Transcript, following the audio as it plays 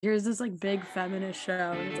Here's this like big feminist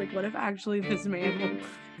show, and it's like, what if actually this man will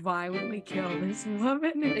violently kill this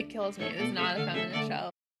woman? It kills me. It is not a feminist show.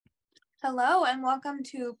 Hello and welcome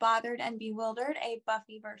to Bothered and Bewildered, a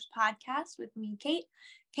Buffyverse podcast with me,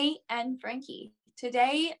 Kate, and Frankie.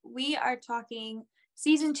 Today we are talking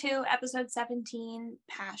season 2, episode 17,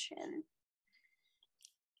 Passion.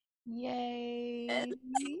 Yay.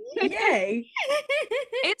 Yay.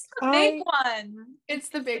 It's the big one. It's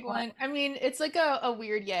the big one. I mean, it's like a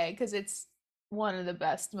weird yay because it's one of the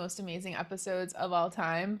best, most amazing episodes of all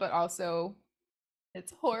time, but also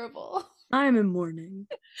it's horrible. I'm in mourning.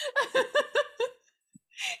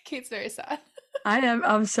 Kate's very sad.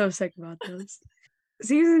 I'm so sick about this.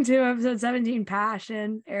 Season 2, episode 17,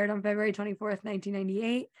 Passion, aired on February 24th,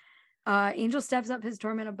 1998. Angel steps up his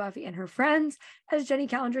torment of Buffy and her friends as Jenny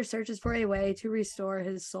Calendar searches for a way to restore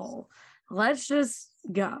his soul. Let's just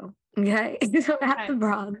go, okay? So at the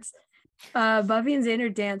Bronze, Buffy and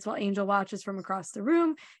Xander dance while Angel watches from across the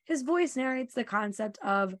room. His voice narrates the concept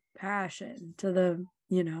of passion to the,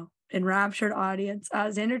 enraptured audience.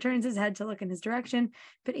 Xander turns his head to look in his direction,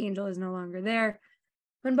 but Angel is no longer there.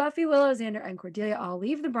 When Buffy, Willow, Xander, and Cordelia all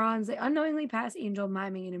leave the Bronze, they unknowingly pass Angel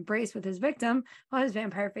miming an embrace with his victim while his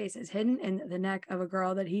vampire face is hidden in the neck of a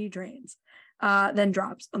girl that he drains, then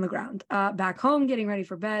drops on the ground. Back home, getting ready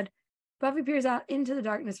for bed, Buffy peers out into the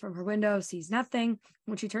darkness from her window, sees nothing.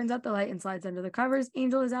 When she turns out the light and slides under the covers,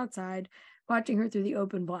 Angel is outside, watching her through the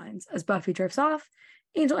open blinds. As Buffy drifts off,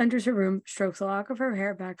 Angel enters her room, strokes a lock of her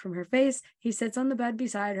hair back from her face. He sits on the bed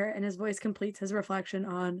beside her, and his voice completes his reflection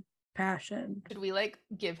on passion. Should we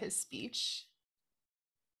give his speech?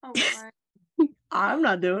 Oh, boy. I'm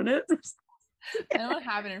not doing it. I don't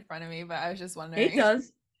have it in front of me, but I was just wondering. It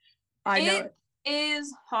does. I know it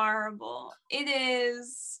is horrible. It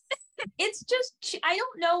is. It's just, I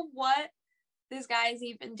don't know what this guy's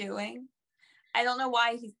even doing. I don't know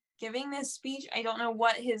why he's giving this speech. I don't know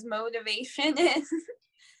what his motivation is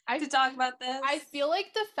to talk about this. I feel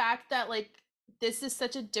like the fact that this is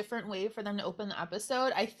such a different way for them to open the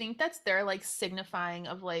episode, I think that's their signifying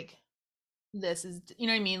of this is, you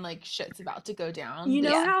know what I mean, shit's about to go down. You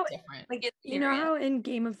know how different. You know how in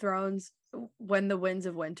Game of Thrones when the Winds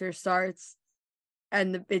of Winter starts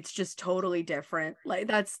and it's just totally different,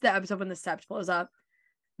 that's the episode when the steps blows up,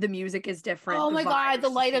 the music is different. Oh my god, the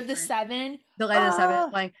light of the seven, the light of the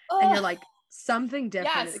seven, and you're something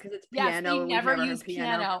different because it's piano. They never use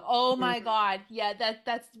piano. Oh my god, yeah,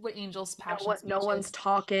 that's what Angel's passion. No one's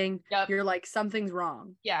talking. Yep. You're something's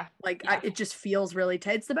wrong. Yeah, it just feels really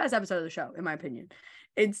tight. It's the best episode of the show, in my opinion.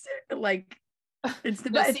 It's it's the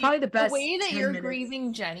best. It's probably the best. The way that you're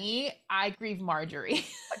grieving Jenny, I grieve Marjorie.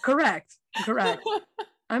 Correct.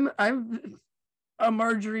 I'm a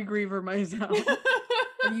Marjorie griever myself.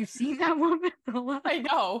 Have you seen that woman? Hello? I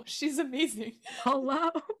know. She's amazing.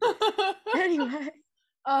 Hello? Anyway.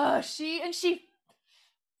 She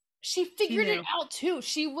figured it out too.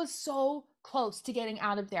 She was so close to getting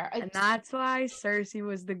out of there. And that's why Cersei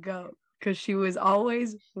was the GOAT. Because she was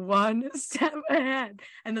always one step ahead.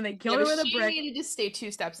 And then they killed her with a brick. She needed to stay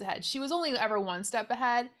 2 steps ahead. She was only ever 1 step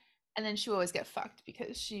ahead. And then she would always get fucked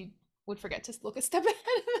because she would forget to look a step ahead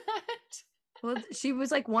of that. Well, she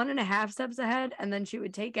was 1.5 steps ahead, and then she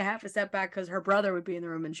would take a half a step back because her brother would be in the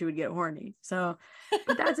room and she would get horny. So,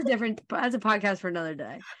 but that's a podcast for another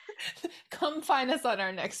day. Come find us on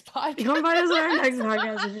our next podcast. Come find us on our next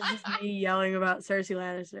podcast. It's just me yelling about Cersei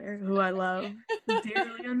Lannister, who I love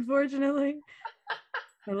dearly, unfortunately.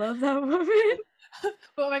 I love that woman.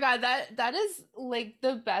 Oh my god, that is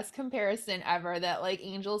the best comparison ever. That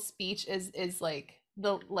Angel's speech is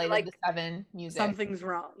the light of the seven music. Something's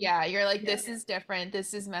wrong. Yeah, you're this is different.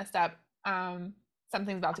 This is messed up.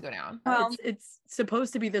 Something's about to go down. Well, it's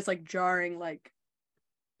supposed to be this jarring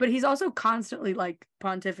but he's also constantly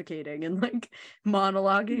pontificating and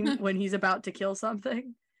monologuing when he's about to kill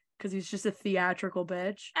something because he's just a theatrical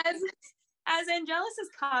bitch. As Angelus is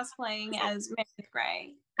cosplaying as Meredith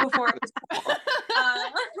Grey before it was cool,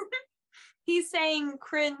 he's saying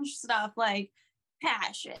cringe stuff like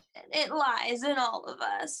passion, it lies in all of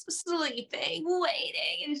us, sleeping,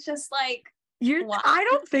 waiting. It's just I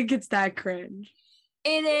don't think it's that cringe.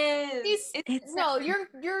 It is.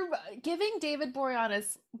 You're giving David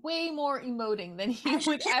Boreanaz way more emoting than he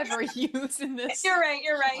would ever use in this. You're right.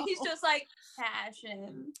 He's just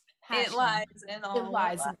passion. It lies in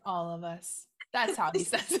all of us. That's how he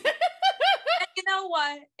says it. And you know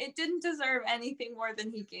what? It didn't deserve anything more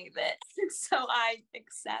than he gave it. So I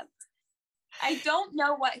accept. I don't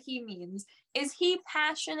know what he means. Is he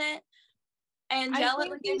passionate?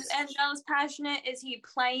 Angela's passionate? Is he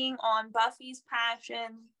playing on Buffy's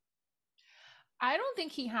passion? I don't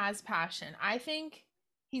think he has passion. I think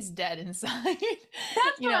he's dead inside.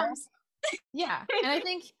 That's You what know? I'm saying. Yeah. And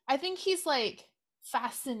I think he's like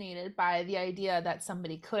fascinated by the idea that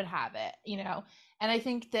somebody could have it, you know? And I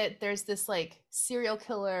think that there's this like serial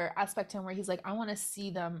killer aspect to him where he's like, I want to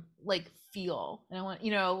see them like feel. And I want,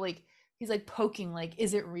 you know, like he's like poking, like,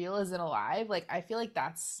 is it real? Is it alive? Like, I feel like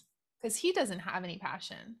that's because he doesn't have any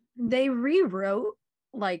passion. They rewrote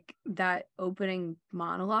like that opening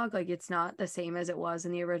monologue. Like it's not the same as it was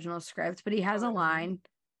in the original script, but he has a line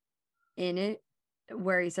in it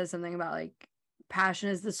where he says something about like passion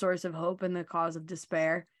is the source of hope and the cause of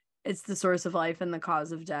despair. It's the source of life and the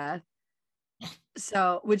cause of death.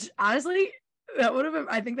 So, which honestly, that would have been,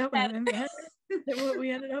 I think that would have been better than what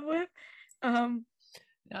we ended up with.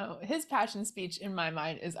 No, his passion speech in my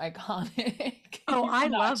mind is iconic. Oh, I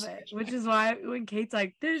Not love it, which is why when Kate's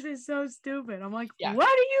like, "This is so stupid," I'm like, Yeah. "What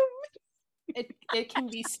do you mean?" It can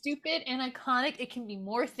be stupid and iconic. It can be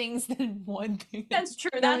more things than one thing. That's true.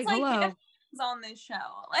 You're That's like hello. on this show.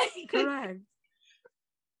 Like Correct.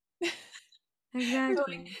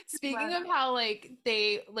 Exactly. Like, speaking of how like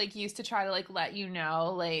they like used to try to like let you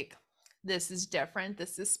know like this is different,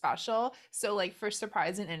 this is special. So like for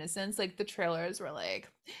Surprise and Innocence, like the trailers were like,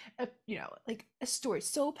 you know, like a story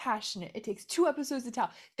so passionate it takes 2 episodes to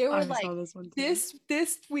tell. They were I like saw this one too.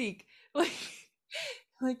 this week,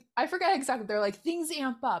 like I forget exactly. They're like things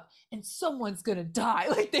amp up and someone's gonna die.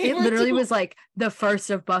 Like they It were literally was like the first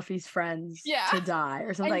of Buffy's friends Yeah. to die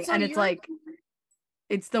or something, so and it's you're- like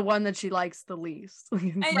it's the one that she likes the least.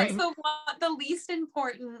 and Right. it's the least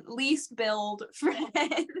important, least build friend.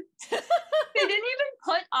 They didn't even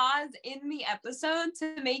put Oz in the episode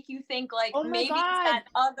to make you think like Oh my maybe God. it's that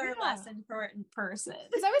other Yeah. less important person.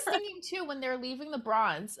 Because I was thinking too when they're leaving the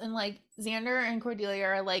Bronze and like Xander and Cordelia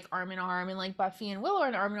are like arm in arm and like Buffy and Willow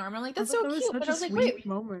are arm in arm. I'm like, that's so was cute. such But a I was like, sweet wait,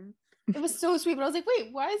 moment. it was so sweet. But I was like, wait,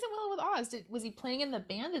 why isn't Willow with Oz? Was he playing in the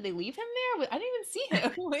band? Did they leave him there? I didn't even see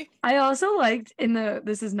him. Like, I also liked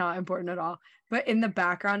this is not important at all, but in the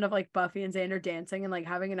background of like Buffy and Xander dancing and like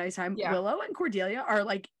having a nice time, Yeah. Willow and Cordelia are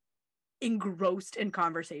like engrossed in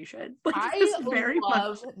conversation. Like I just very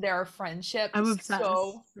love much. their friendship I'm obsessed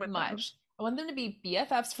so with them. much. I want them to be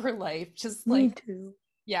BFFs for life. Just Me like too.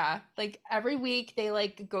 yeah, like every week they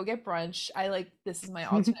like go get brunch. I like this is my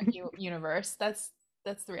alternate universe. That's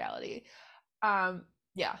the reality.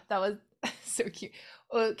 Yeah, that was so cute.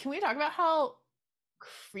 Can we talk about how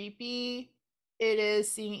creepy it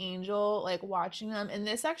is seeing Angel like watching them? And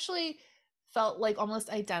this actually felt like almost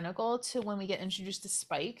identical to when we get introduced to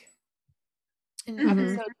Spike in Mhm.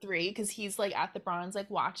 episode 3 because he's like at the Bronze like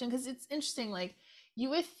watching because it's interesting like you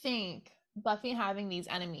would think Buffy having these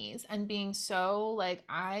enemies and being so like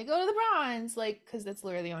I go to the Bronze like because that's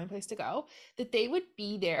literally the only place to go that they would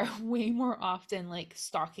be there way more often like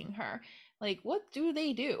stalking her. Like what do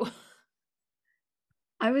they do?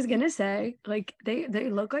 I was gonna say, like they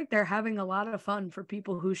look like they're having a lot of fun for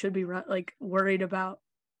people who should be like worried about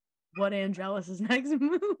what Angelus's next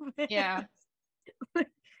move is. Yeah.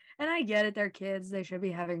 And I get it, they're kids, they should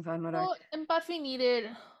be having fun with her. Well, and Buffy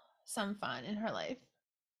needed some fun in her life.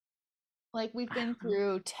 Like we've been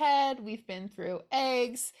through Ted, we've been through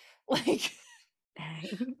eggs, like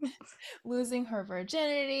losing her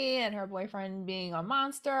virginity and her boyfriend being a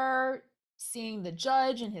monster, seeing the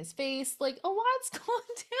judge in his face, like a lot's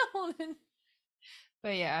gone down.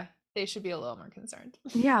 But yeah, they should be a little more concerned.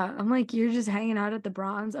 Yeah, I'm like, you're just hanging out at the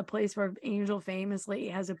Bronze, a place where Angel famously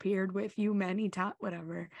has appeared with you many times,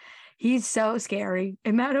 whatever. He's so scary.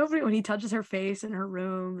 And Matt Overy, when he touches her face in her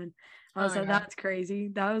room, and I was Oh my like, God. that's crazy.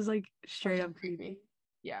 That was like straight Fucking up creepy.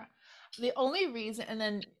 Yeah. The only reason, and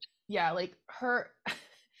then yeah, like her,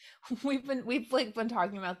 we've like been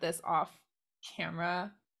talking about this off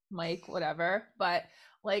camera, mic, whatever, but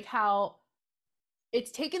like how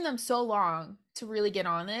it's taken them so long to really get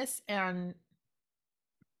on this and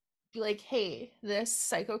be like, hey, this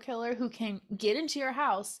psycho killer who can get into your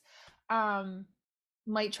house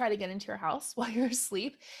might try to get into your house while you're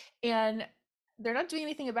asleep, and they're not doing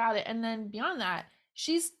anything about it. And then beyond that,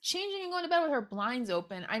 she's changing and going to bed with her blinds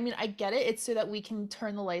open. I mean, I get it, it's so that we can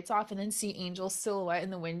turn the lights off and then see Angel's silhouette in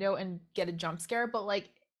the window and get a jump scare, but like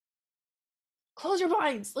close your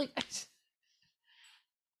blinds. Like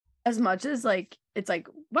As much as like it's like,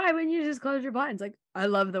 why wouldn't you just close your blinds? Like, I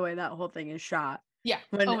love the way that whole thing is shot. yeah,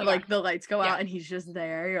 When oh my like gosh. the lights go Yeah. out and he's just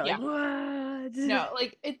there, you're like, what? No,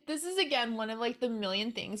 like this is again one of like the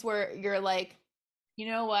million things where you're like, you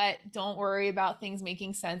know what, don't worry about things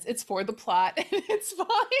making sense, it's for the plot and it's fine.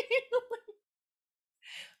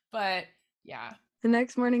 But yeah, The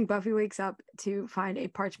next morning, Buffy wakes up to find a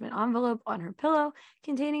parchment envelope on her pillow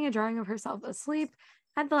containing a drawing of herself asleep.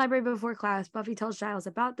 At the library before class, Buffy tells Giles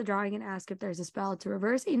about the drawing and asks if there's a spell to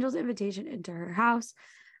reverse Angel's invitation into her house.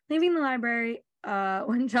 Leaving the library,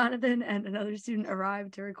 when Jonathan and another student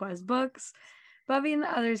arrive to request books, Buffy and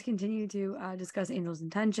the others continue to discuss Angel's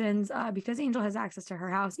intentions. Because Angel has access to her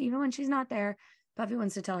house, even when she's not there, Buffy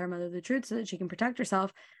wants to tell her mother the truth so that she can protect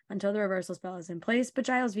herself until the reversal spell is in place. But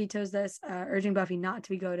Giles vetoes this, urging Buffy not to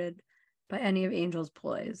be goaded by any of Angel's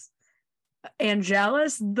ploys.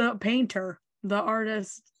 Angelus, the painter, the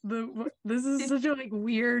artist, this is such a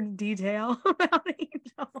weird detail about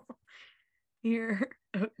Angel here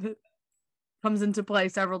that comes into play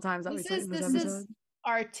several times. Obviously, in this episode. Is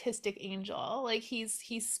artistic Angel. Like he's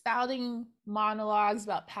spouting monologues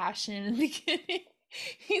about passion in the beginning.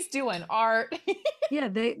 He's doing art. Yeah,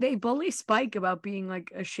 they bully Spike about being like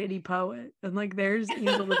a shitty poet, and like there's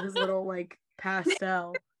Angel with his little like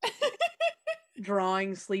pastel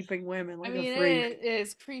drawing sleeping women. Like, I mean, a freak. It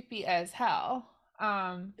is creepy as hell.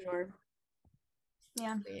 Sure.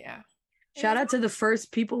 Yeah. Shout out to the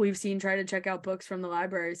first people we've seen try to check out books from the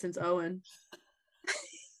library since Owen.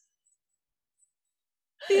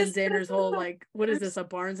 And Xander's whole like, what is this, a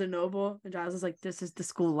Barnes and Noble? And Giles is like, this is the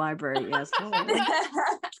school library. Yes.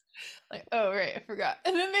 Like, oh right, I forgot.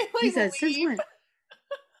 And then they like he says, since when?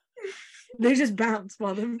 They just bounce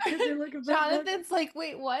while they're like, Jonathan's like,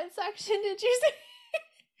 wait, what section did you say?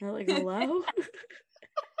 They're like, hello.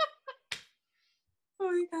 Oh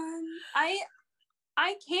my god.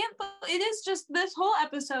 I can't, but it is just, this whole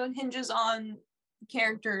episode hinges on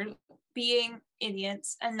characters being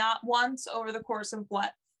idiots, and not once over the course of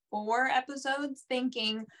 4 episodes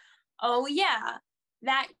thinking, oh yeah,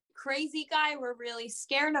 that crazy guy we're really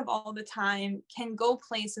scared of all the time can go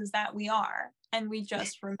places that we are, and we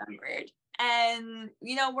just remembered. And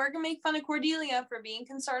we're gonna make fun of Cordelia for being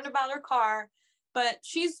concerned about her car, but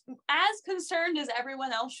she's as concerned as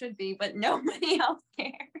everyone else should be, but nobody else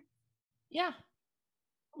cares. Yeah.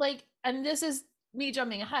 Like, and this is me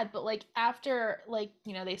jumping ahead, but like after like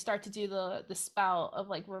they start to do the spell of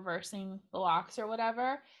like reversing the locks or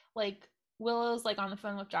whatever, like Willow's like on the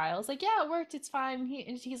phone with Giles, like, yeah, it worked, it's fine.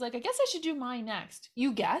 He's like, I guess I should do mine next.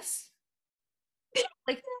 You guess?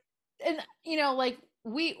 Like, and like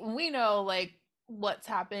we know like what's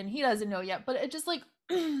happened. He doesn't know yet, but it just like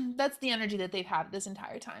that's the energy that they've had this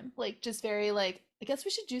entire time. Like, just very like, I guess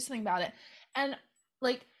we should do something about it. And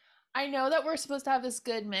like, I know that we're supposed to have this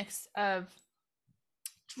good mix of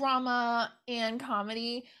drama and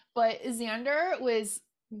comedy, but Xander was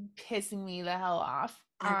pissing me the hell off.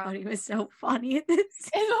 I thought he was so funny at this.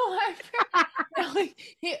 In the library.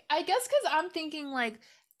 I guess because I'm thinking like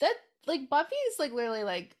that, like Buffy's like literally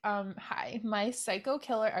like, hi, my psycho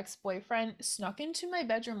killer ex-boyfriend snuck into my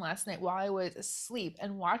bedroom last night while I was asleep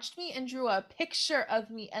and watched me and drew a picture of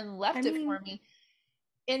me and left it for me.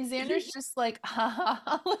 And Xander's just like,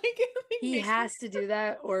 like he has to do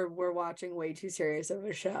that, or we're watching way too serious of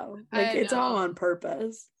a show. Like, it's all on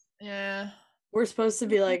purpose. Yeah. We're supposed to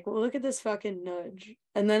be like, well, look at this fucking nudge.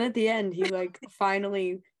 And then at the end, he like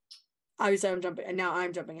finally, obviously I'm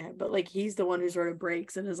jumping ahead, but like he's the one who sort of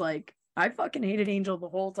breaks and is like, I fucking hated Angel the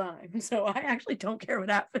whole time. So I actually don't care what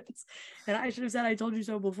happens. And I should have said I told you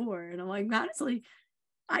so before. And I'm like, honestly,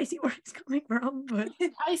 I see where he's coming from, but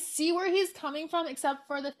I see where he's coming from, except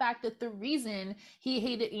for the fact that the reason he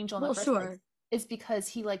hated Angel in the first place is because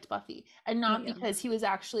he liked Buffy, and not because he was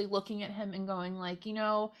actually looking at him and going like,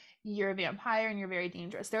 you're a vampire and you're very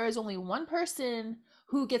dangerous. There is only one person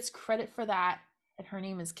who gets credit for that, and her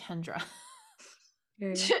name is Kendra.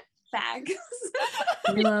 Facts.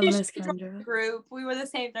 We love Miss Kendra. Group, we would have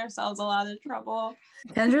saved ourselves a lot of trouble.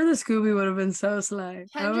 Kendra the Scooby would have been so slay.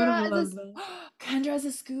 Kendra as a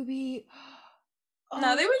Scooby.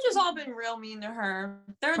 No, they would just all been real mean to her.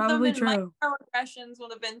 Probably true. Microaggressions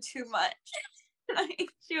would have been too much. Like,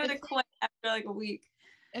 she would have quit after like a week.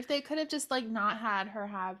 If they could have just like not had her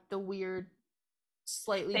have the weird,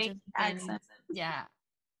 slightly accent. Yeah,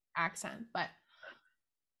 accent. But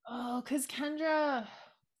because Kendra's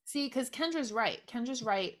right. Kendra's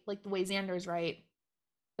right, like the way Xander's right.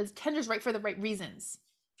 But Kendra's right for the right reasons.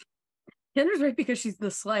 Kendra's right because she's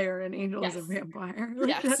the Slayer and Angel is a vampire. Like,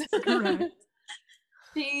 yes, that's correct.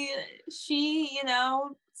 She,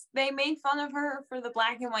 they made fun of her for the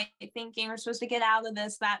black and white thinking. We're supposed to get out of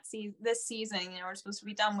this season. We're supposed to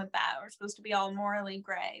be done with that. We're supposed to be all morally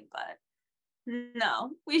gray, but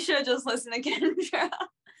no, we should just listen to Kendra.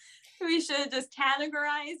 We should have just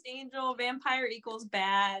categorized Angel. Vampire equals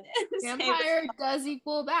bad. Vampire does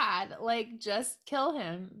equal bad. Like, just kill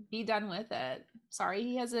him. Be done with it. Sorry,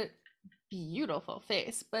 he has a beautiful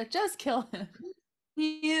face, but just kill him.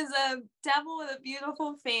 He is a devil with a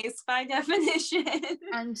beautiful face by definition.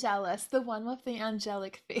 Angelus, the one with the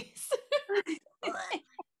angelic face.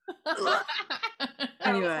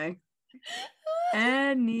 Anyway.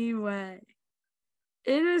 In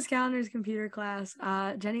Miss Calendar's computer class,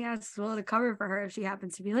 Jenny asks Willow to cover for her if she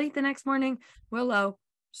happens to be late the next morning. Willow,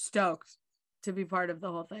 stoked to be part of the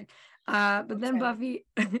whole thing. But then Buffy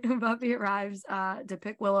arrives to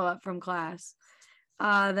pick Willow up from class.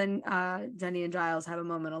 Then Jenny and Giles have a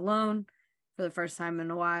moment alone for the first time in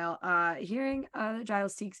a while. Hearing that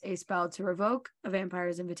Giles seeks a spell to revoke a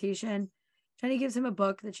vampire's invitation, Jenny gives him a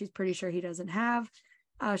book that she's pretty sure he doesn't have.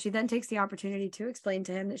 She then takes the opportunity to explain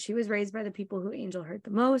to him that she was raised by the people who Angel hurt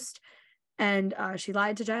the most. And she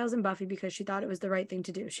lied to Giles and Buffy because she thought it was the right thing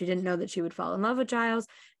to do. She didn't know that she would fall in love with Giles.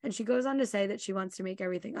 And she goes on to say that she wants to make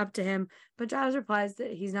everything up to him. But Giles replies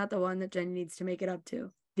that he's not the one that Jenny needs to make it up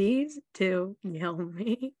to. These two kill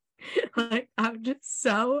me. Like, I'm just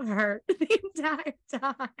so hurt the entire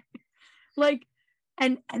time. Like,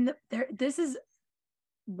 this is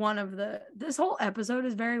one of this whole episode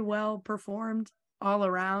is very well performed all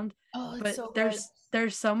around. Oh, it's but so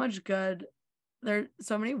there's so much good. There's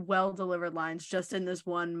so many well delivered lines just in this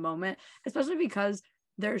one moment, especially because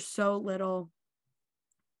there's so little.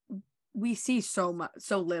 We see so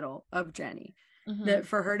little of Jenny that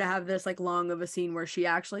for her to have this like long of a scene where she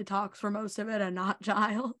actually talks for most of it and not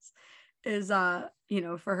Giles is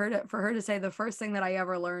for her to say the first thing that I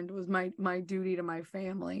ever learned was my duty to my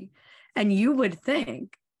family. And you would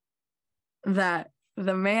think that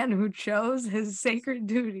the man who chose his sacred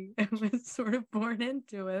duty and was sort of born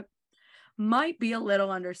into it might be a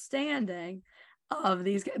little understanding of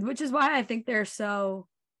these, which is why I think they're so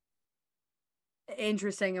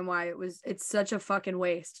interesting and why it's such a fucking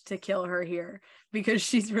waste to kill her here, because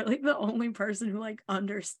she's really the only person who like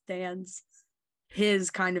understands his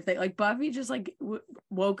kind of thing. Like Buffy just like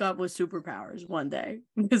woke up with superpowers one day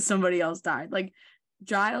because somebody else died. Like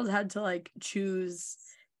Giles had to like choose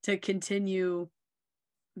to continue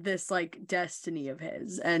this like destiny of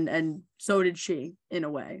his, and so did she in a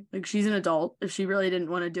way. Like she's an adult. If she really didn't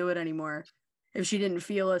want to do it anymore, if she didn't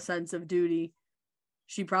feel a sense of duty,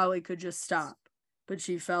 she probably could just stop, but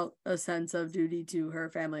she felt a sense of duty to her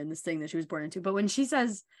family and this thing that she was born into. But when she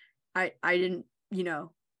says I didn't,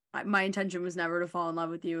 my intention was never to fall in love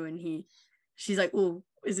with you, and she's like, oh,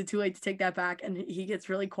 is it too late to take that back? And he gets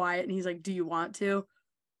really quiet and he's like, do you want to?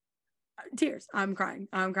 Tears. I'm crying.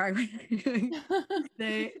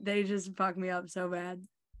 They just fuck me up so bad.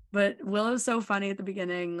 But Willow's so funny at the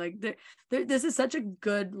beginning. Like this is such a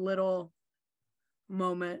good little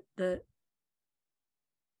moment that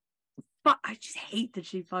I just hate that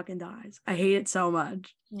she fucking dies. I hate it so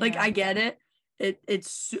much. Yeah. Like I get it.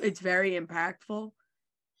 It's very impactful.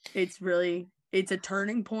 It's a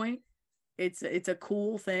turning point. It's a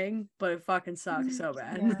cool thing, but it fucking sucks so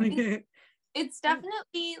bad. Yeah. It's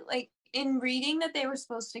definitely like in reading that they were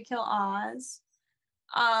supposed to kill Oz,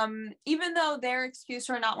 even though their excuse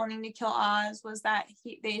for not wanting to kill Oz was that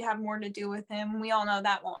they'd have more to do with him. We all know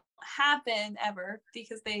that won't happen ever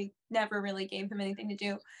because they never really gave him anything to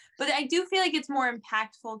do. But I do feel like it's more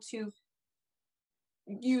impactful to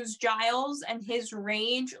use Giles and his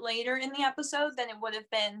rage later in the episode than it would have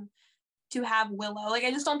been to have Willow. Like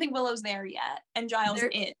I just don't think Willow's there yet, and Giles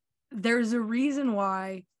is. There's a reason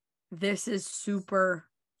why this is super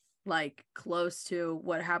like close to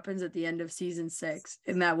what happens at the end of season 6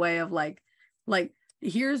 in that way of like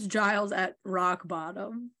here's Giles at rock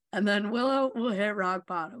bottom and then Willow will hit rock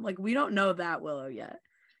bottom. Like we don't know that Willow yet,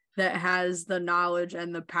 that has the knowledge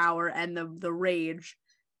and the power and the rage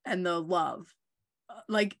and the love.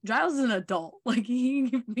 Like Giles is an adult, like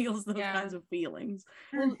he feels those kinds of feelings.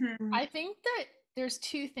 Well, I think that there's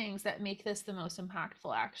two things that make this the most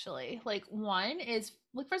impactful, actually. Like one is,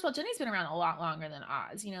 like, first of all, Jenny's been around a lot longer than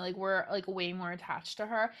Oz, like we're like way more attached to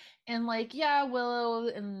her, and like Willow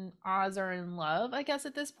and Oz are in love, I guess,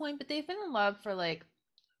 at this point, but they've been in love for like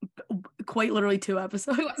quite literally 2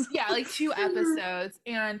 episodes. Like 2 episodes,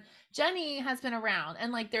 and Jenny has been around,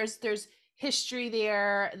 and like there's history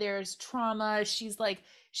there's trauma. She's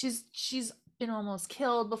been almost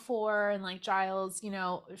killed before, and like Giles,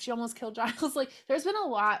 she almost killed Giles. Like there's been a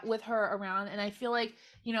lot with her around, and I feel like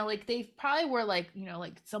like they probably were like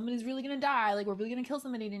like somebody's really gonna die, like we're really gonna kill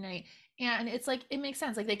somebody tonight, and it's like it makes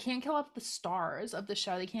sense. Like they can't kill off the stars of the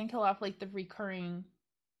show, they can't kill off like the recurring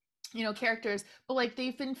characters, but like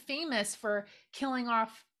they've been famous for killing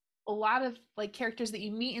off a lot of like characters that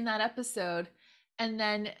you meet in that episode and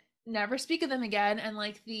then never speak of them again. And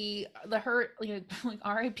like the hurt, like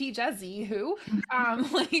R.I.P. Jesse, who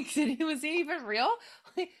like was he even real?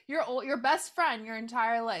 your best friend your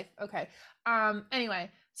entire life. Okay. Anyway,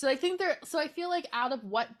 so I feel like out of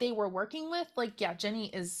what they were working with, like, yeah, Jenny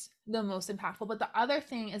is the most impactful. But the other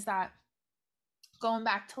thing is that, going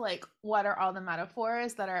back to like what are all the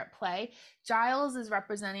metaphors that are at play, Giles is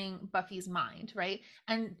representing Buffy's mind, right?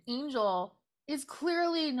 And Angel is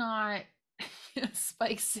clearly not,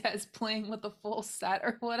 Spike says, playing with a full set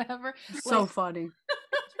or whatever. So funny.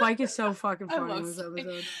 Spike is so fucking I funny in love this Spike.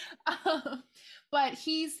 episode. But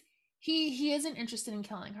he isn't interested in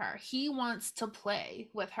killing her. He wants to play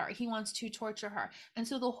with her. He wants to torture her. And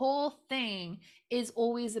so the whole thing is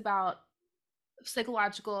always about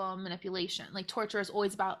psychological manipulation. Like, torture is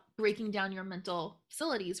always about breaking down your mental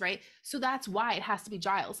facilities, right? So that's why it has to be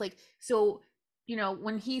Giles. Like, so,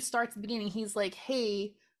 when he starts at the beginning, he's like,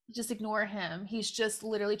 hey, just ignore him. He's just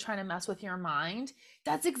literally trying to mess with your mind.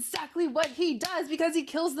 That's exactly what he does, because he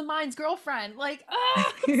kills the mind's girlfriend. Like,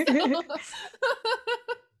 I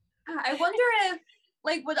wonder if,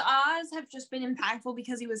 like, would Oz have just been impactful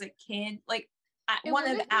because he was a kid? Like, one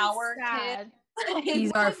of our kids.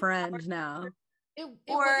 He's our friend now.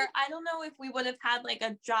 Or I don't know if we would have had like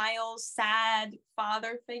a Giles sad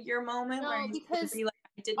father figure moment. No, because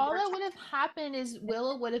all that would have happened is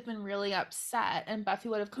Willow would have been really upset and Buffy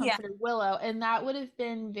would have comforted Willow, and that would have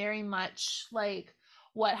been very much like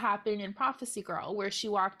what happened in Prophecy Girl, where she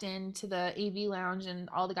walked into the AV lounge and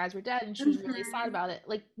all the guys were dead and she was really sad about it.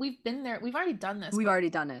 Like, we've been there, we've already done this. We've already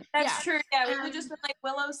done it. That's true. Yeah, we would just been like,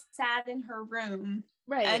 Willow's sad in her room.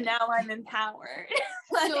 Right. And now I'm empowered.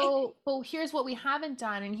 So, but here's what we haven't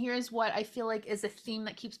done, and here's what I feel like is a theme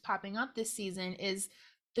that keeps popping up this season, is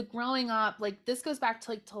the growing up. Like, this goes back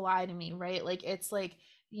to like To Lie to Me, right? Like, it's like,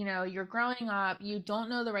 you're growing up, you don't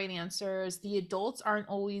know the right answers, the adults aren't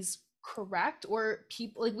always correct, or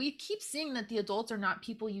people, like, we keep seeing that the adults are not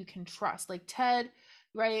people you can trust. Like Ted,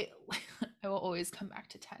 right? I will always come back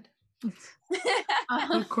to Ted.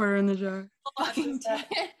 A quarter in the jar. Fucking Ted.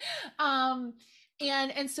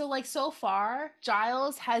 And so, like, so far,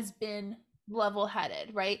 Giles has been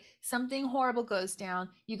level-headed, right? Something horrible goes down,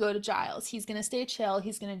 you go to Giles. He's going to stay chill.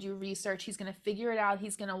 He's going to do research. He's going to figure it out.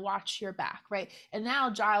 He's going to watch your back, right? And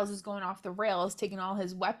now Giles is going off the rails, taking all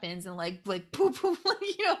his weapons and like poof,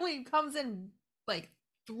 he comes in like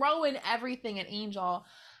throwing everything at Angel,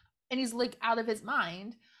 and he's like out of his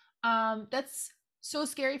mind. That's so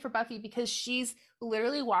scary for Buffy, because she's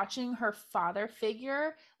literally watching her father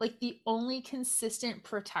figure, like the only consistent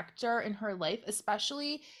protector in her life,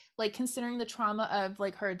 especially like considering the trauma of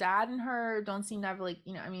like her dad and her don't seem to have like,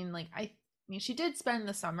 I mean, she did spend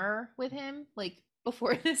the summer with him like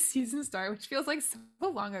before this season started, which feels like so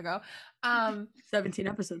long ago. 17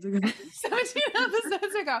 episodes ago. 17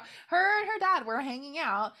 episodes ago. Her and her dad were hanging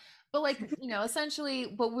out. But like, essentially,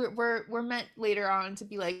 but we're meant later on to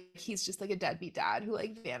be like, he's just like a deadbeat dad who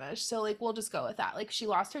like vanished. So like, we'll just go with that. Like, she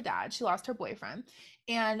lost her dad, she lost her boyfriend,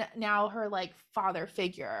 and now her like father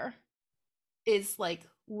figure is like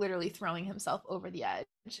literally throwing himself over the edge.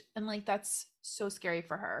 And like, that's so scary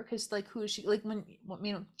for her, because like, who is she, like, when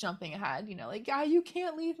jumping ahead, like, yeah, you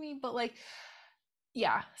can't leave me, but like,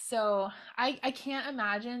 yeah. So I can't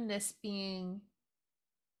imagine this being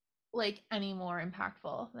like any more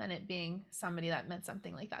impactful than it being somebody that meant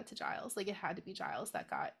something like that to Giles. Like, it had to be Giles that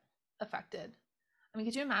got affected. I mean,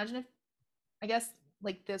 could you imagine if, I guess,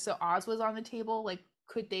 like this, so Oz was on the table, like,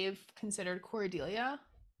 could they have considered Cordelia?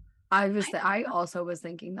 I also was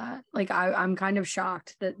thinking that. Like, I'm kind of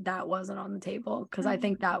shocked that wasn't on the table, because I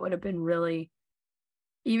think that would have been really,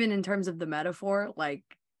 even in terms of the metaphor, like,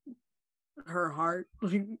 her heart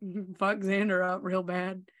like fucked Xander up real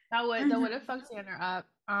bad. That would have fucked Xander up.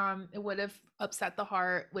 It would have upset the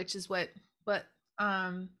heart, which is what, but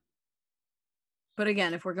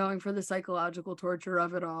again, if we're going for the psychological torture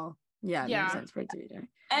of it all, it makes sense for it to be there.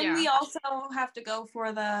 And we also have to go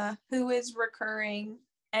for the who is recurring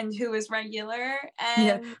and who is regular,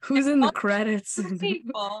 and who's in the credits.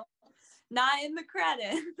 People not in the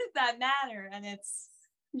credits that matter, and it's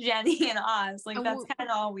Jenny and Oz. Like, that's kind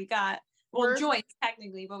of all we got. Well, Joyce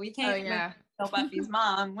technically, but we can't kill Buffy's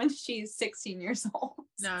mom when she's 16 years old.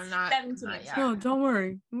 No, not 17. No, don't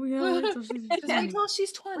worry. We gotta wait till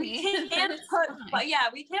she's 20. We can't put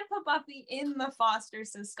Buffy in the foster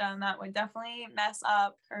system. That would definitely mess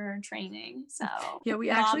up her training. So yeah, we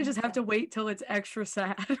actually just have to wait till it's extra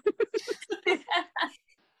sad.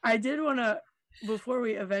 I did want to, before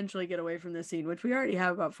we eventually get away from this scene, which we already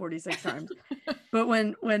have about 46 times, but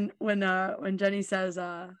when Jenny says,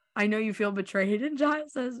 I know you feel betrayed, and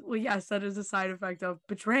Giles says, well, yes, that is a side effect of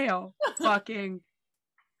betrayal. Fucking,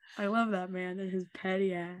 I love that man and his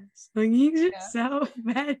petty ass. Like, he's just so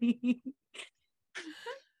petty.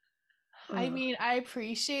 I mean, I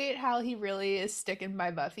appreciate how he really is sticking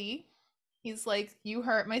by Buffy. He's like, you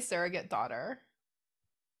hurt my surrogate daughter.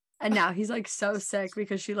 And now he's like so sick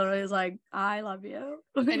because she literally is like, I love you.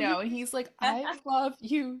 I know. And he's like, I love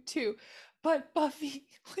you too. But Buffy,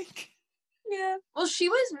 like, yeah. Well, she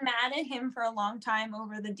was mad at him for a long time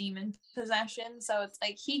over the demon possession. So it's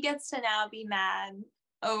like he gets to now be mad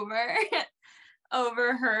over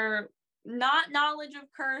over her not knowledge of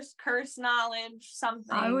curse knowledge, something.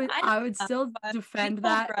 I would still but defend we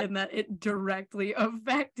that both in that it directly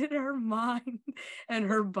affected her mind and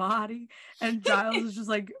her body. And Giles is just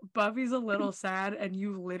like, Buffy's a little sad, and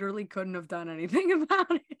you literally couldn't have done anything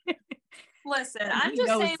about it. Listen, And I'm he just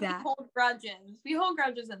knows saying that. we hold grudges. We hold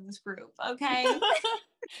grudges in this group, okay?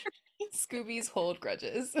 Scooby's hold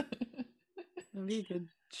grudges. That'd be a good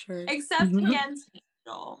shirt. Except against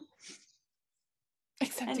Angel.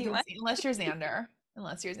 Except Anyway. against, unless you're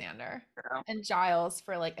Xander. Girl. And Giles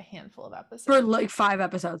for like a handful of episodes. For like 5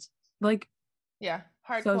 episodes. Like, yeah,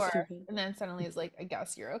 so hardcore. stupid. And then suddenly it's like, I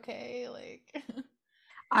guess you're okay. Like,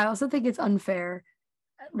 I also think it's unfair,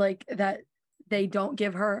 like, that they don't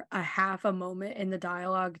give her a half a moment in the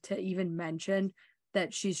dialogue to even mention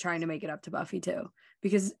that she's trying to make it up to Buffy too.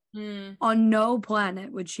 Because on no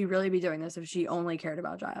planet would she really be doing this if she only cared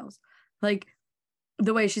about Giles. Like,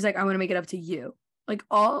 the way she's like, I want to make it up to you. Like,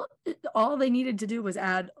 all they needed to do was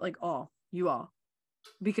add, like, you all.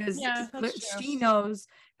 Because yeah, that's true. she knows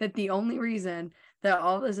that the only reason that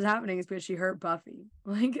all this is happening is because she hurt Buffy.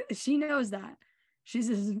 Like, she knows that. She's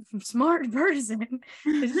a smart person.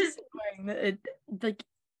 It's just annoying that it, like,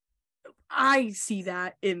 I see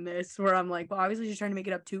that in this where I'm like, well, obviously she's trying to make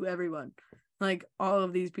it up to everyone. Like, all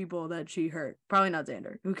of these people that she hurt. Probably not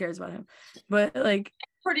Xander. Who cares about him? But, like,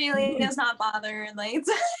 Cordelia's not bothered. Like,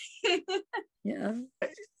 yeah.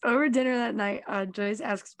 Over dinner that night, Joyce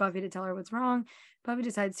asks Buffy to tell her what's wrong. Buffy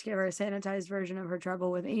decides to give her a sanitized version of her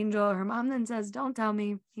trouble with Angel. Her mom then says, don't tell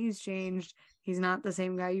me. He's changed. He's not the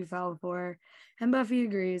same guy you fell for. And Buffy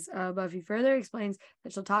agrees. Buffy further explains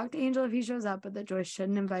that she'll talk to Angel if he shows up, but that Joyce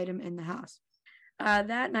shouldn't invite him in the house.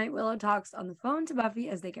 That night, Willow talks on the phone to Buffy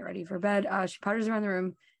as they get ready for bed. She putters around the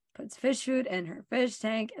room, puts fish food in her fish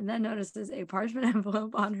tank, and then notices a parchment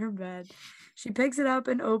envelope on her bed. She picks it up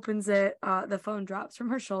and opens it. The phone drops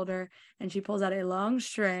from her shoulder, and she pulls out a long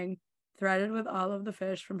string threaded with all of the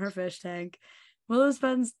fish from her fish tank. Willow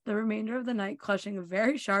spends the remainder of the night clutching a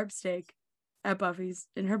very sharp steak at Buffy's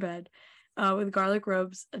in her bed, with garlic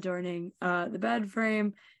ropes adorning the bed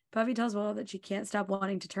frame. Buffy tells Willow that she can't stop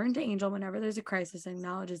wanting to turn to Angel whenever there's a crisis and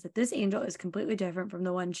acknowledges that this Angel is completely different from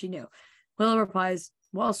the one she knew. Willow replies,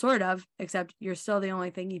 well, sort of, except you're still the only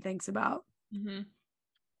thing he thinks about.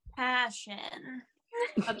 passion.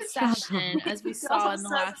 Obsession, as we saw in the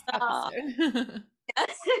last episode.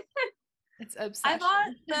 It's obsession. I thought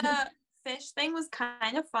the fish thing was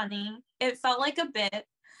kind of funny. It felt like a bit.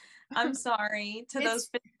 I'm sorry to those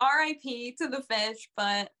fish. R.I.P. to the fish,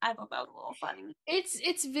 but I thought that was a little funny.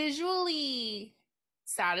 It's visually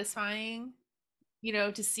satisfying, you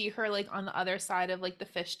know, to see her like on the other side of like the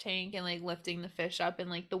fish tank and like lifting the fish up, and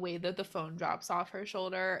like the way that the phone drops off her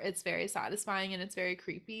shoulder. It's very satisfying and it's very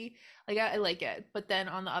creepy. Like I like it. But then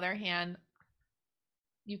on the other hand,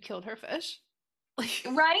 you killed her fish.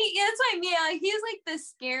 Right? Yeah, that's what I mean. Like, he's like the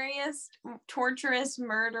scariest, torturous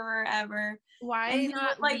murderer ever. Why and he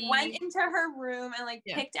not went into her room and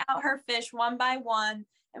picked out her fish one by one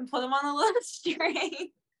and put them on a little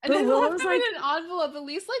string. And then left them in an envelope. At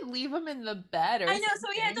least like leave them in the bed or I know, something. so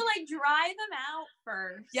we had to like dry them out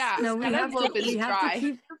first. Yeah, no, we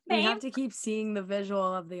have to keep seeing the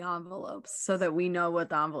visual of the envelopes so that we know what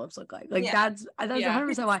the envelopes look like. Like that's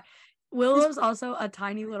 100% why. Willow's also a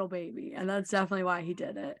tiny little baby, and that's definitely why he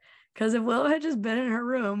did it. Because if Willow had just been in her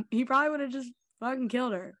room, he probably would have just fucking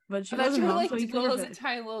killed her. But she wasn't home, so he killed Willow's her. a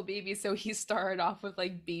tiny little baby, so he started off with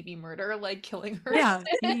like baby murder, like killing her. Yeah,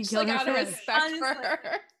 he killed her out of respect for her.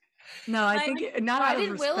 No, I think not out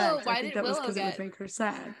of respect. Why I think did that was Willow because it would make her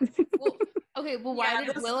sad. Why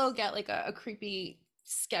did Willow get like a creepy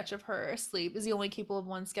sketch of her asleep? Is he only capable of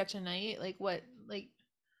one sketch a night? Like what? Like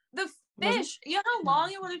the fish. You know how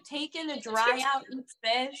long it would have taken to dry out each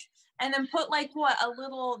fish, and then put like a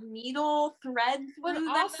little needle thread through them?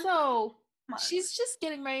 Also, she's just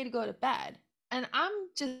getting ready to go to bed, and I'm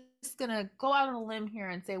just gonna go out on a limb here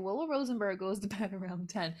and say Willow Rosenberg goes to bed around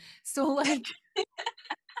 10. So like.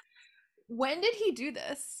 When did he do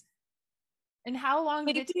this? And how long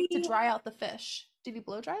did it take to dry out the fish? Did he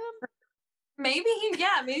blow dry them? Maybe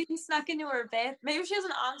he snuck into her bath. Maybe she has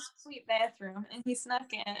an ensuite bathroom and he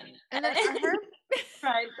snuck in. And then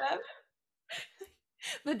tried them.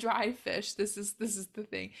 The dry fish. This is the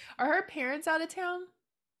thing. Are her parents out of town?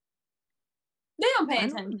 don't pay I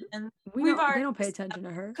don't- attention. We We've don't, they already don't pay attention to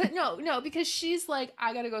her. No, because she's like,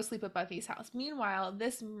 I gotta go sleep at Buffy's house. Meanwhile,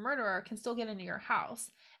 this murderer can still get into your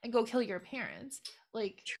house and go kill your parents.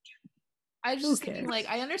 Like, I was Who just thinking, cares? like,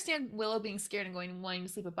 I understand Willow being scared and wanting to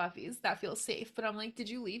sleep at Buffy's. That feels safe. But I'm like, did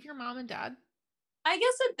you leave your mom and dad? I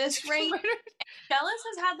guess at this rate, Jealous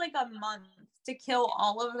has had like a month to kill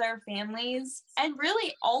all of their families and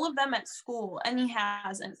really all of them at school, and he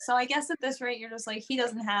hasn't. So I guess at this rate, you're just like, he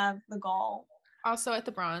doesn't have the gall. Also at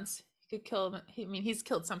the Bronze, he could kill him. I mean, he's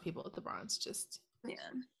killed some people at the Bronze, just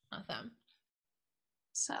not them.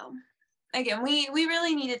 So again, we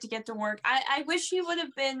really needed to get to work. I wish he would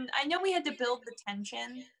have been. I know we had to build the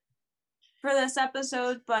tension for this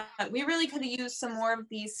episode, but we really could have used some more of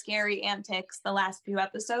these scary antics the last few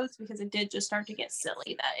episodes, because it did just start to get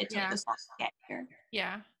silly that it took this long to get here.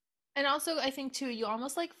 Yeah. And also I think too, you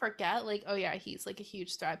almost like forget like, oh yeah, he's like a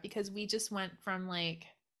huge threat, because we just went from like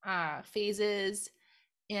phases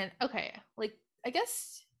and okay, like I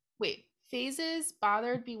guess wait, phases,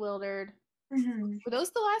 bothered, bewildered. Mm-hmm. Were those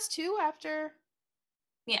the last two after?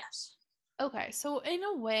 Yes. Okay, so in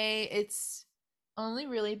a way it's only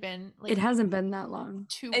really been like It hasn't been that long.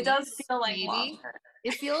 2 It weeks, does feel like maybe. longer.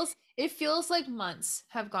 It feels like months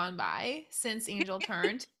have gone by since Angel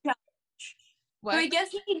turned. What? So I guess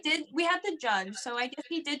he did. We had the judge, so I guess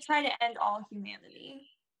he did try to end all humanity.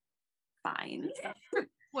 Fine.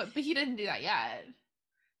 What? But he didn't do that yet.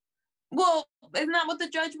 Well, isn't that what the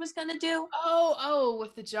judge was gonna do? Oh,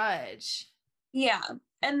 with the judge. Yeah,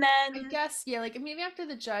 and then I guess yeah, like maybe after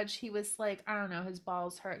the judge, he was like, I don't know, his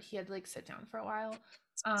balls hurt. He had to like sit down for a while.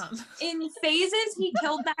 In phases, he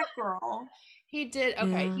killed that girl. He did.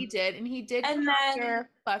 Okay, Yeah. he did, and he did And come then- after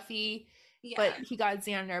Buffy, Yeah. but he got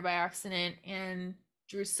Xander by accident, and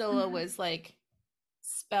Drusilla was like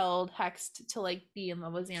spelled hexed to like be in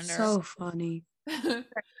love with Xander. So funny. Very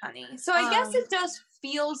funny. So I guess it just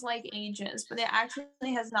feels like ages, but it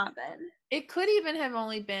actually has not been. It could even have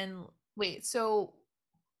only been wait, so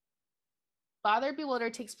Bother Bewilder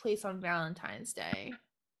takes place on Valentine's Day.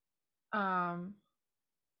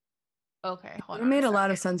 Okay, hold It on. made a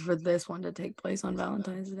lot of sense for this one to take place on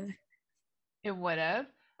Valentine's Day. It would have.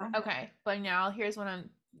 Okay, but now here's what I'm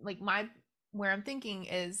like where I'm thinking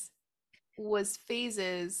is, was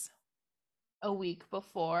phases a week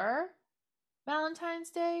before Valentine's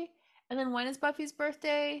Day? And then when is Buffy's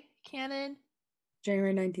birthday canon?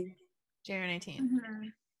 January 19th. January 19th. Mm-hmm.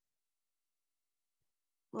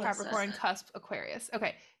 Capricorn, cusp, Aquarius.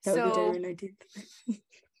 Okay, That would be so January 19th.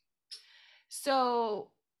 so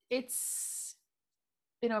it's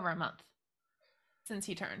been over a month since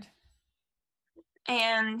he turned.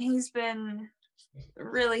 And he's been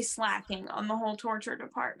really slacking on the whole torture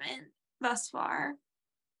department thus far.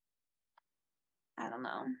 I don't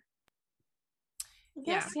know. I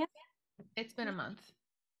guess, yeah. It's been a month.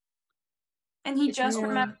 And he It's just been-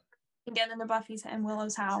 remembered to get into Buffy's and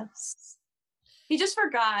Willow's house. He just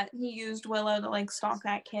forgot he used Willow to like stalk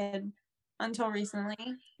that kid until recently.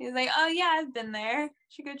 He was like, oh yeah, I've been there.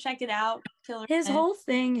 Should go check it out. Kill her. His whole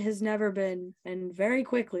thing has never been, and very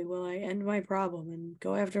quickly will I end my problem and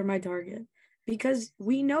go after my target. Because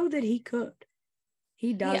we know that he could.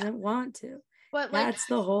 He doesn't want to. But like That's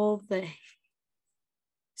the whole thing.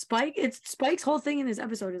 Spike's whole thing in this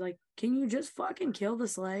episode is like, can you just fucking kill the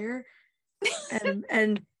Slayer?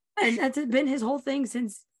 And that's been his whole thing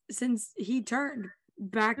since he turned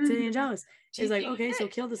back to Angelus. He's like, okay, so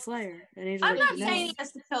kill the Slayer. And he's I'm like, not no. saying he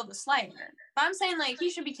has to kill the Slayer, but I'm saying like he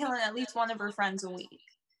should be killing at least one of her friends a week.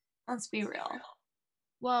 Let's be real.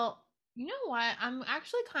 well, you know what? I'm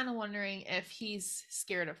actually kind of wondering if he's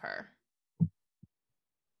scared of her.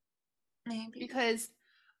 Maybe. Because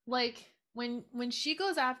like when she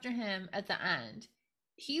goes after him at the end,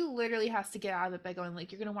 he literally has to get out of it by going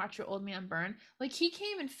like, you're gonna watch your old man burn. Like he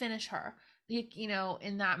can't even finish her, like, you know,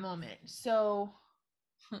 in that moment. So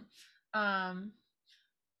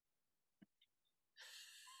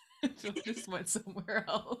just went somewhere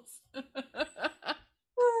else.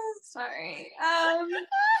 Sorry.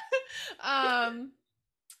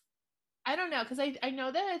 I don't know, because I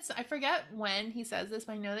know that I forget when he says this,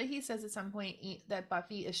 but I know that he says at some point that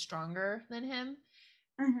Buffy is stronger than him.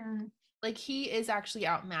 Mm-hmm. Like he is actually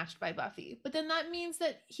outmatched by Buffy, but then that means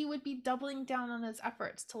that he would be doubling down on his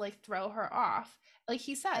efforts to like throw her off. Like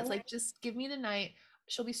he says, like, just give me the night.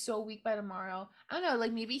 She'll be so weak by tomorrow. I don't know,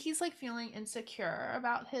 like maybe he's like feeling insecure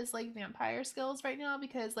about his like vampire skills right now,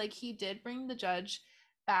 because like he did bring the judge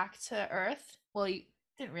back to Earth. Well, he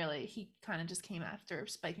didn't really. He kind of just came after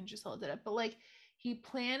Spike and Drusilla did it, but like he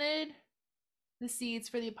planted the seeds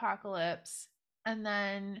for the apocalypse and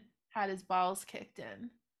then had his balls kicked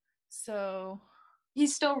in. So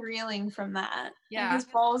He's still reeling from that. Yeah. And his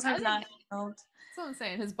balls I have think- not healed. That's what I'm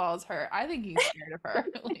saying. His balls hurt. I think he's scared of her.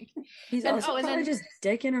 Like, He's and- also and probably then- just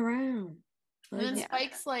dicking around. and then Yeah.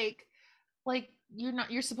 Spike's like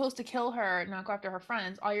you're supposed to kill her, not go after her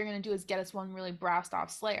friends. All you're gonna do is get us one really brassed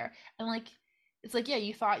off Slayer. And like, it's like, yeah,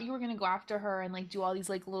 you thought you were gonna go after her and like do all these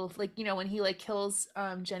like little, like, you know, when he like kills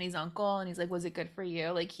Jenny's uncle and he's like, was it good for you?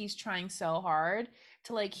 Like, he's trying so hard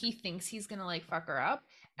to, like, he thinks he's gonna like fuck her up,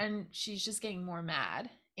 and she's just getting more mad.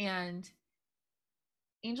 And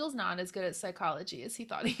Angel's not as good at psychology as he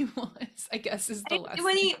thought he was, I guess, is the lesson.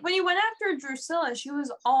 When he went after Drusilla, she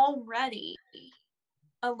was already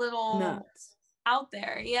a little Nuts. out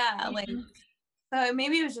there. Yeah, like, so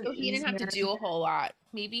maybe it was just So he didn't have to easier. do a whole lot.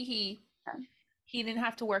 Maybe he didn't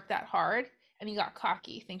have to work that hard, and he got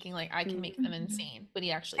cocky, thinking like, I can make them insane, but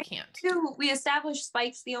he actually can't. Too, we established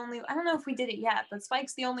Spike's the only, I don't know if we did it yet, but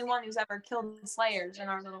Spike's the only one who's ever killed the Slayers in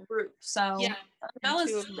our little group. So Yeah,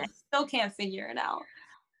 Bella's two of them. still can't figure it out.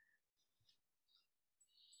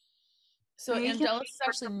 So Maybe he can- Angelus is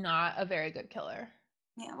actually not a very good killer.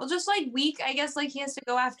 Yeah, well, just like weak, I guess, like he has to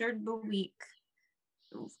go after the weak,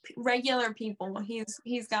 regular people.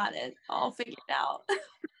 He's got it all figured out.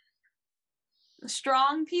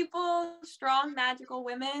 Strong people, strong magical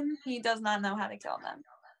women, he does not know how to kill them.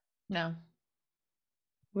 No.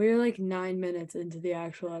 We're like 9 minutes into the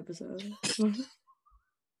actual episode. I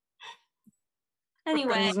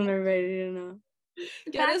Anyway, just want everybody to know.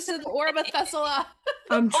 Get us to the Orb of Thessaly.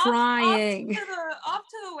 I'm trying. Off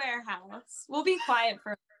to the warehouse. We'll be quiet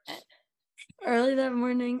for a minute. Early that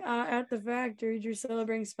morning, at the factory, Drusilla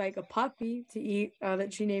brings Spike a puppy to eat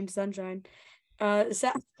that she named Sunshine.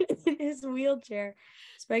 Sat in his wheelchair.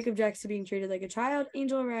 Spike objects to being treated like a child.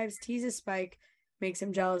 Angel arrives, teases Spike, makes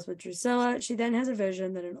him jealous with Drusilla. She then has a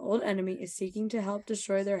vision that an old enemy is seeking to help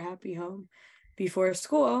destroy their happy home. Before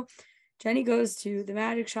school, Jenny goes to the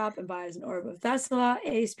magic shop and buys an Orb of Thessaly,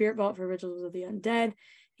 a spirit vault for rituals of the undead.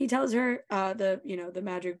 He tells her, the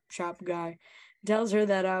magic shop guy, tells her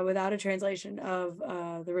that without a translation of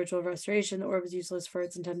the ritual of restoration, the orb is useless for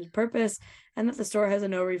its intended purpose, and that the store has a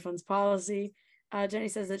no refunds policy. Jenny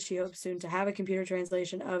says that she hopes soon to have a computer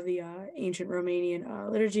translation of the ancient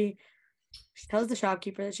Romanian liturgy. She tells the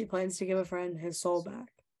shopkeeper that she plans to give a friend his soul back.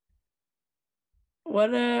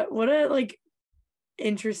 What a like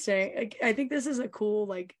interesting. Like, I think this is a cool,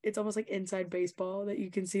 like, it's almost like inside baseball that you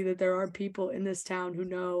can see that there are people in this town who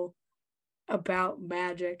know about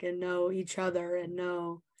magic and know each other and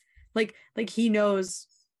know like he knows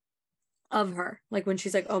of her, like when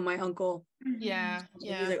she's like, oh, my uncle, Yeah.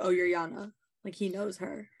 he's like, oh, you're Yana, like he knows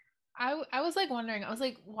her. I was like wondering, I was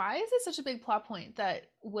like, why is it such a big plot point that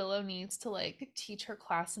Willow needs to like teach her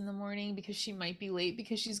class in the morning because she might be late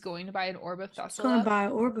because she's going to buy an Orb of Thessaly? Gonna buy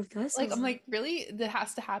an Orb of Thessaly. Like, I'm like, really? That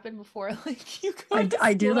has to happen before like you go to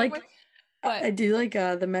I do school? like, but I do like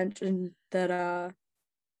the mention that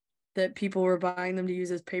that people were buying them to use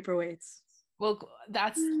as paperweights. well,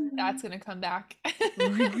 that's gonna come back.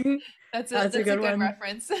 That's a good one.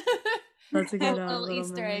 reference. That's a good little little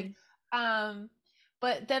Easter egg.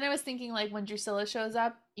 But then I was thinking, like, when Drusilla shows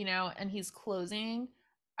up, you know, and he's closing,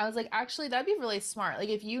 I was like, actually, that'd be really smart. Like,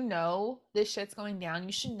 if you know this shit's going down,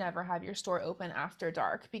 you should never have your store open after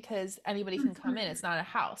dark because anybody can come in. It's not a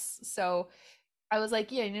house. So I was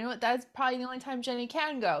like, yeah, you know what? That's probably the only time Jenny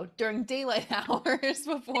can go during daylight hours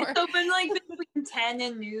before. It's open like between 10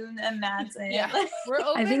 and noon, and that's it. Yeah, we're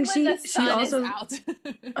open I think when the she sun also is out.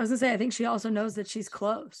 I was gonna say, I think she also knows that she's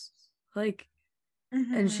close, like,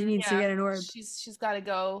 and she needs to get an orb. She's got to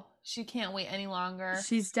go. She can't wait any longer.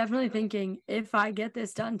 She's definitely thinking, if I get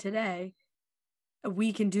this done today,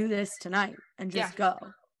 we can do this tonight and just go.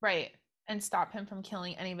 Right. And stop him from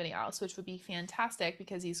killing anybody else, which would be fantastic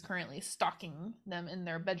because he's currently stalking them in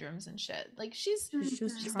their bedrooms and shit. Like, she's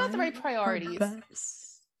got the right priorities.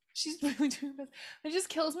 She's really doing this. It just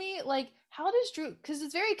kills me. Like, how does because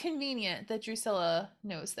it's very convenient that Drusilla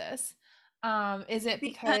knows this. Is it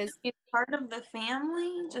because it's part of the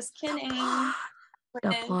family? Just kidding.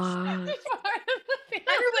 The plot.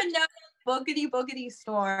 Everyone knows boogity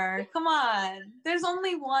store. Come on. There's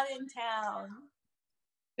only one in town.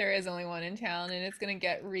 There is only one in town, and it's gonna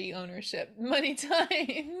get re-ownership many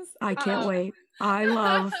times. I can't wait. I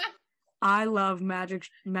love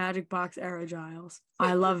Magic Box era Giles.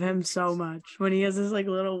 I love him so much. When he has this like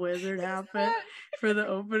little wizard outfit for the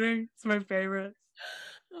opening, it's my favorite.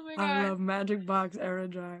 Oh my god. I love Magic Box era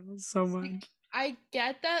Giles so much. I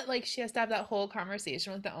get that, like, she has to have that whole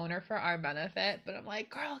conversation with the owner for our benefit, but I'm like,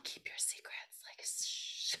 girl, keep your secrets. Like,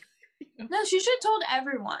 shh. No, she should have told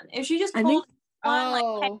everyone. If she just told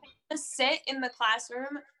everyone, like, hey, just sit in the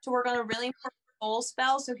classroom to work on a really important soul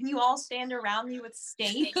spell. So can you all stand around me with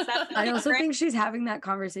stakes? I also think she's having that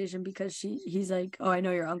conversation because he's like, oh, I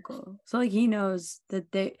know your uncle. So like he knows that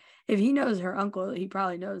if he knows her uncle, he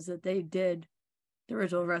probably knows that they did the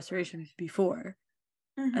ritual of restoration before.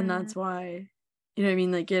 And that's why, you know what I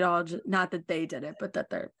mean? Like it all just, not that they did it, but that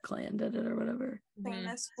their clan did it or whatever.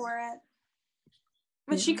 Famous for it.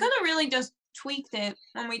 But she could have really just tweaked it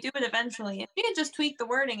when we do it eventually. If she had just tweaked the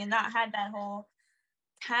wording and not had that whole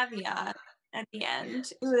caveat at the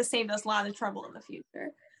end, it would have saved us a lot of trouble in the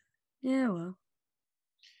future. Yeah, well.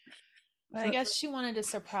 But I guess she wanted to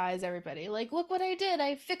surprise everybody. Like, look what I did.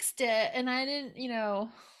 I fixed it. And I didn't, you know.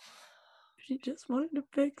 She just wanted to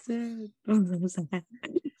fix it.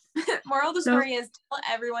 Moral of the story is tell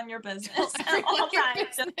everyone your business at all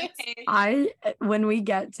times. When we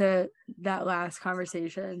get to that last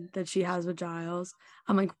conversation that she has with Giles,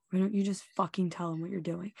 I'm like, why don't you just fucking tell him what you're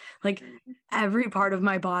doing? Like every part of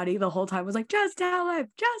my body the whole time was like, just tell him.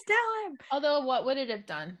 Although, what would it have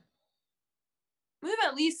done? It would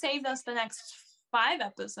have at least saved us the next 5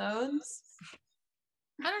 episodes.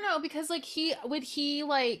 I don't know, because like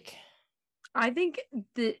I think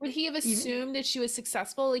that would he have assumed that she was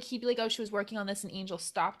successful? Like he'd be like, oh, she was working on this and Angel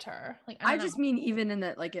stopped her. Like I just mean even in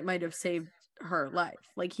that, like it might have saved her life.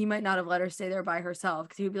 Like he might not have let her stay there by herself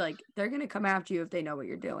because he would be like, they're gonna come after you if they know what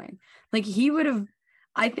you're doing. Like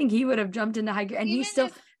I think he would have jumped into high gear, and he still.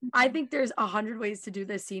 I think there's 100 ways to do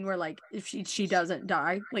this scene where like if she doesn't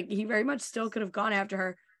die, like he very much still could have gone after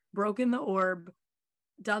her, broken the orb,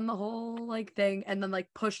 done the whole like thing, and then like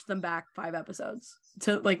pushed them back 5 episodes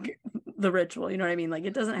to like the ritual, you know what I mean? Like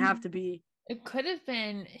it doesn't have to be. It could have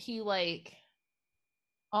been he like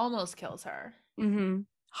almost kills her.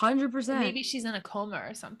 100%. Maybe she's in a coma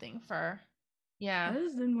or something I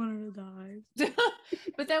just didn't want her to die.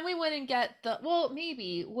 But then we wouldn't get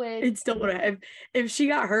maybe would it still would have, if she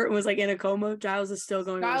got hurt and was like in a coma, Giles would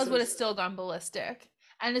have still gone ballistic.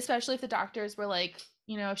 And especially if the doctors were like,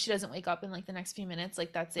 you know, if she doesn't wake up in like the next few minutes,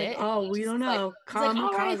 like that's like, it. Oh, we don't know. Like,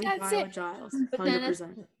 all right, that's it. Giles.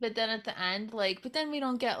 100%. But then at the end, like, but then we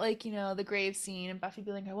don't get like, you know, the grave scene and Buffy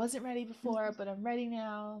being like, I wasn't ready before, but I'm ready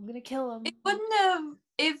now. I'm gonna kill him. It wouldn't have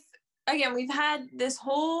if again we've had this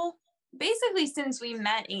whole basically since we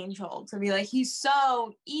met Angel to be like he's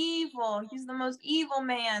so evil. He's the most evil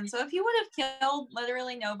man. So if he would have killed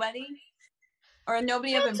literally nobody or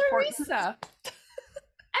nobody of importance. Teresa.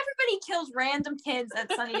 Everybody kills random kids at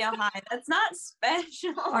Sunnydale High. That's not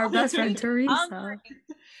special. Our best friend Teresa.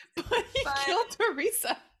 But he killed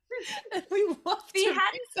Teresa. And we loved if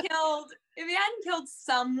he hadn't killed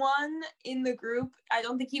someone in the group, I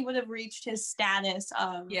don't think he would have reached his status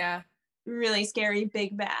of really scary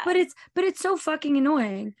big bad. But it's so fucking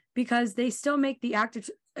annoying because they still make the active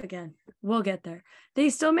again. We'll get there. They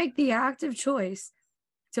still make the active choice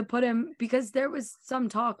to put him, because there was some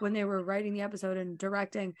talk when they were writing the episode and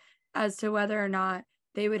directing as to whether or not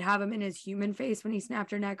they would have him in his human face when he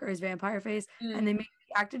snapped her neck or his vampire face. And they made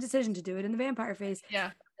the active decision to do it in the vampire face.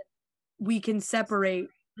 Yeah. We can separate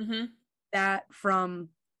that from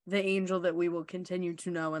the Angel that we will continue to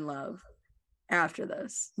know and love after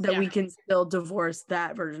this. That we can still divorce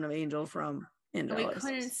that version of Angel from Angelus. We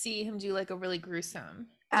couldn't see him do like a really gruesome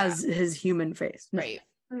as his human face. No. Right.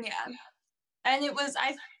 Yeah. And it was,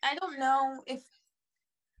 I don't know if,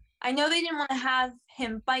 I know they didn't want to have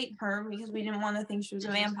him bite her because we didn't want to think she was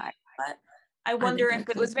a vampire, but I wonder if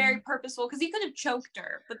it was very purposeful because he could have choked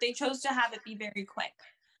her, but they chose to have it be very quick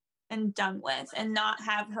and done with and not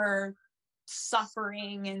have her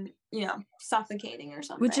suffering and, you know, suffocating or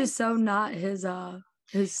something. Which is so not his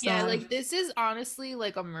yeah, like this is honestly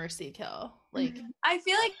like a mercy kill. Like I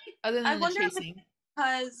feel like other than I wonder chasing.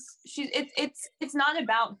 Because it's not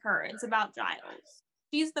about her, it's about Giles.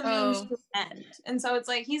 She's the means to the end, and so it's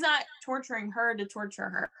like he's not torturing her to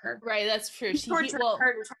torture her. Right, that's true. His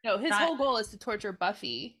whole goal is to torture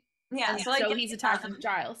Buffy. Yeah, so he's attacking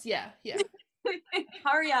Giles. Yeah.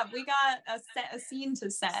 Hurry up, we got a scene to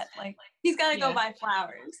set. Like he's got to go buy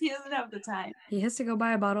flowers. He doesn't have the time. He has to go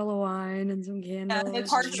buy a bottle of wine and some candles.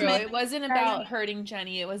 It wasn't about hurting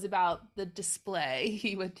Jenny. It was about the display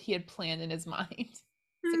he had planned in his mind.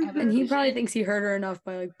 And he probably thinks he hurt her enough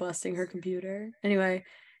by like busting her computer. Anyway,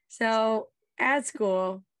 so at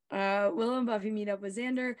school, Willow and Buffy meet up with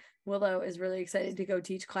Xander. Willow is really excited to go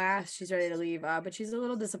teach class. She's ready to leave, but she's a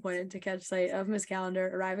little disappointed to catch sight of Miss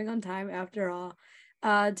Calendar arriving on time after all.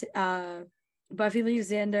 Buffy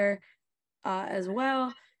leaves Xander as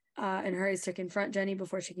well and hurries to confront Jenny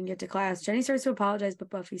before she can get to class. Jenny starts to apologize,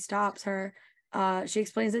 but Buffy stops her. She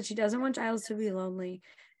explains that she doesn't want Giles to be lonely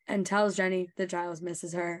and tells Jenny that Giles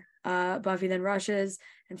misses her. Buffy then rushes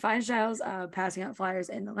and finds Giles passing out flyers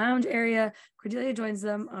in the lounge area. Cordelia joins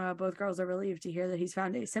them. Both girls are relieved to hear that he's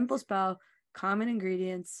found a simple spell, common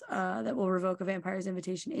ingredients, that will revoke a vampire's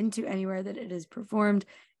invitation into anywhere that it is performed.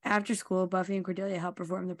 After school, Buffy and Cordelia help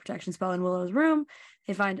perform the protection spell in Willow's room.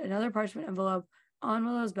 They find another parchment envelope on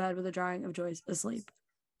Willow's bed with a drawing of Joyce asleep.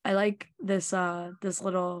 I like this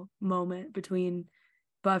little moment between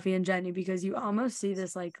Buffy and Jenny, because you almost see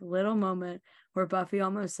this like little moment where Buffy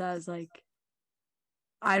almost says like,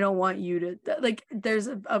 I don't want you to, like, there's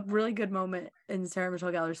a really good moment in Sarah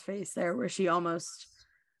Michelle Gellar's face there where she almost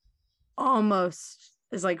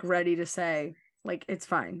is like ready to say like, it's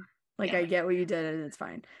fine, like, I get what you did and it's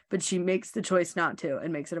fine, but she makes the choice not to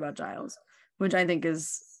and makes it about Giles, which I think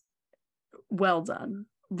is well done.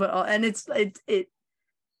 But and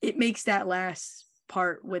it makes that last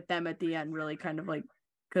part with them at the end really kind of like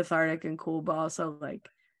cathartic and cool, but also like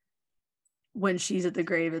when she's at the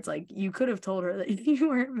grave, it's like you could have told her that you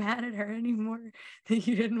weren't mad at her anymore, that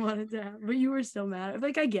you didn't want it to happen, but you were still mad.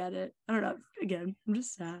 Like, I get it. I don't know. Again, I'm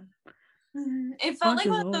just sad. It felt like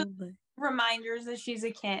one of those reminders that she's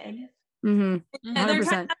a kid. Mm-hmm. And they're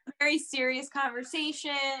trying to have a very serious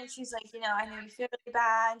conversation. She's like, I know you feel really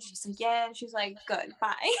bad. She's like, yeah. And she's like, good,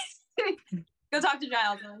 bye. Go talk to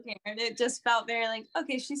Giles. I don't care. And it just felt very like,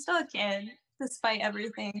 okay, she's still a kid despite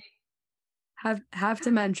everything. Have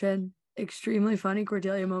to mention extremely funny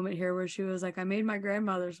Cordelia moment here where she was like, I made my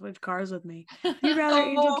grandmother switch cars with me. You rather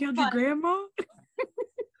Angel killed your grandma?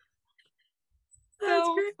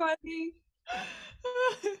 So funny.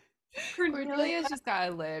 Cordelia's just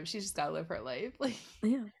gotta live. She's just gotta live her life. Like,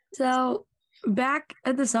 yeah. So back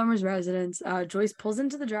at the Summers residence, Joyce pulls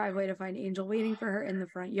into the driveway to find Angel waiting for her in the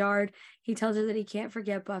front yard. He tells her that he can't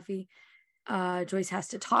forget Buffy. Joyce has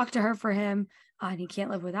to talk to her for him, and he can't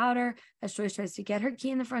live without her. As Joyce tries to get her key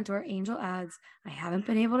in the front door, Angel adds, I haven't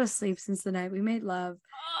been able to sleep since the night we made love.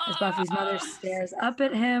 As Buffy's mother stares up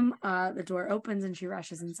at him, the door opens and she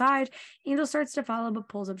rushes inside. Angel starts to follow but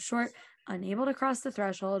pulls up short. Unable to cross the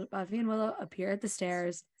threshold, Buffy and Willow appear at the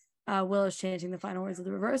stairs. Willow's chanting the final words of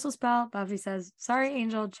the reversal spell. Buffy says, sorry,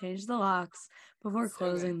 Angel, change the locks, before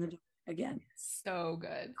closing the door again. So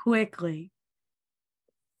good. Quickly.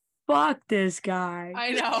 Fuck this guy.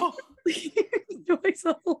 I know. Joyce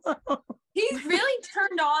alone. He's really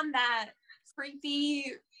turned on that creepy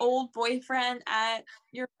old boyfriend at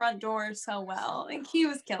your front door so well. Like, he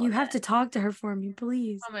was killing You have to talk to her for me,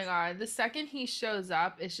 please. Oh my god. The second he shows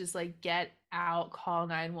up, it's just like, get out, call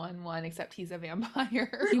 911, except he's a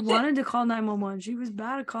vampire. He wanted to call 911. She was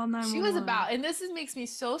about to call 911. She was about, and makes me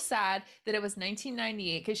so sad that it was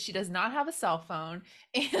 1998 because she does not have a cell phone,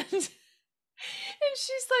 and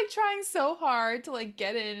she's like trying so hard to like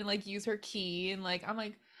get in and like use her key, and like I'm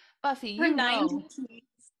like, Buffy, her you 90 know keys.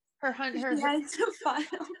 her file.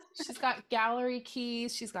 She's got gallery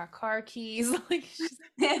keys, she's got car keys, like she's,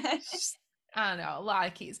 I don't know, a lot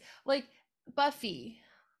of keys. Like, Buffy,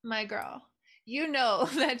 my girl, you know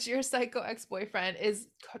that your psycho ex-boyfriend is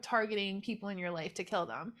targeting people in your life to kill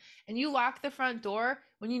them, and you lock the front door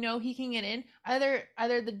when you know he can get in. Either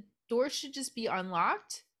the door should just be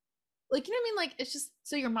unlocked, like, you know what I mean, like, it's just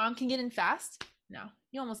so your mom can get in fast. No,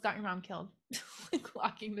 you almost got your mom killed. Like,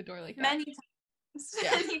 locking the door like that many times.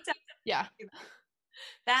 Yeah. Many times. Yeah.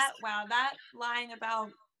 That line about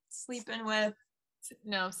sleeping with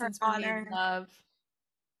since we daughter. made love.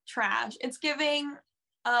 Trash. It's giving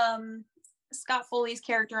Scott Foley's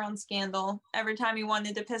character on Scandal. Every time he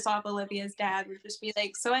wanted to piss off Olivia's dad, would just be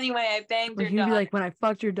like, so anyway, I banged your He'd daughter. be like, when I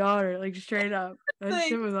fucked your daughter, like, straight up. That Like,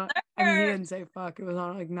 shit was on, I mean, he didn't say fuck. It was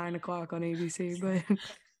on like 9 o'clock on ABC, but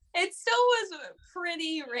it still was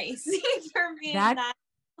pretty racy for me. That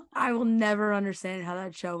I will never understand how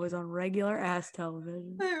that show was on regular ass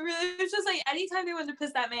television. It was just like anytime they wanted to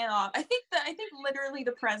piss that man off. I think literally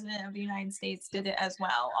the president of the United States did it as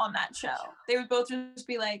well on that show. They would both just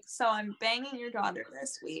be like, so I'm banging your daughter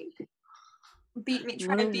this week. Try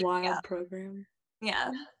to beat me wild up. program.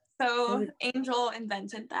 Yeah. So Angel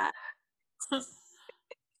invented that.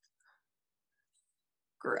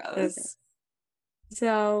 Gross. Okay.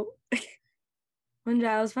 So when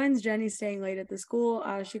Giles finds Jenny staying late at the school,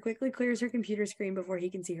 she quickly clears her computer screen before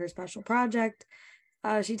he can see her special project.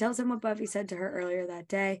 She tells him what Buffy said to her earlier that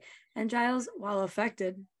day, and Giles, while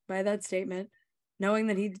affected by that statement, knowing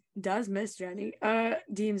that he does miss Jenny,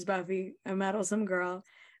 deems Buffy a meddlesome girl.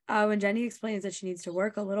 When Jenny explains that she needs to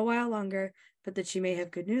work a little while longer, but that she may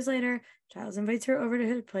have good news later, Giles invites her over to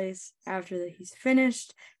his place after that he's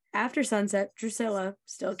finished. After sunset, Drusilla,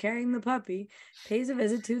 still carrying the puppy, pays a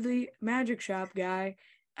visit to the magic shop guy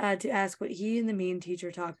to ask what he and the mean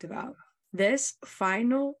teacher talked about. This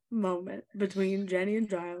final moment between Jenny and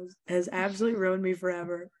Giles has absolutely ruined me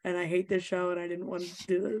forever, and I hate this show, and I didn't want to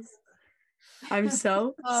do this. I'm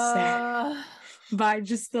so sad by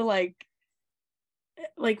just the like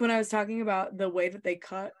when I was talking about the way that they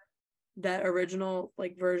cut that original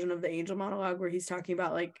like version of the Angel monologue where he's talking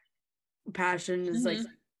about like passion is like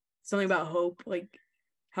something about hope, like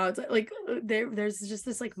how it's like there's just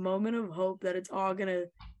this like moment of hope that it's all gonna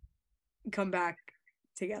come back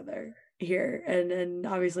together here, and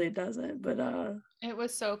obviously it doesn't, but it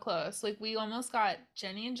was so close. Like we almost got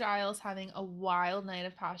Jenny and Giles having a wild night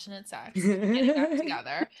of passionate sex, getting back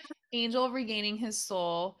together, Angel regaining his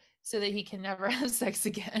soul so that he can never have sex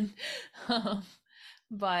again,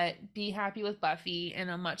 but be happy with Buffy in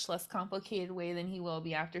a much less complicated way than he will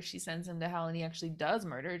be after she sends him to hell and he actually does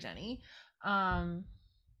murder Jenny.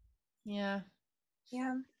 Yeah,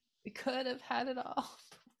 we could have had it all.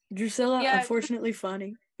 Drusilla, unfortunately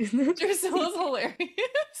funny. Drusilla's hilarious.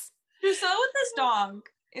 Drusilla with this dog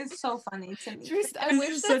is so funny to me. I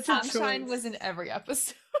wish that Sunshine was in every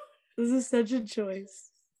episode. This is such a choice.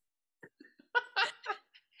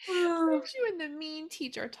 What you and the mean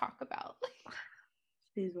teacher talk about?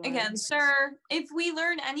 Again, sir, if we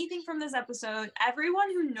learn anything from this episode, everyone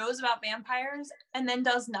who knows about vampires and then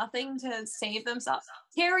does nothing to save themselves,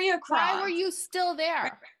 carry a cross. Why were you still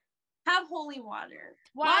there? Have holy water.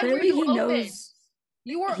 Why were you open?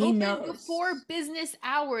 You were open before business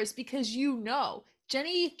hours because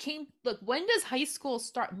Jenny came. Look, when does high school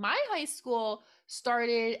start? My high school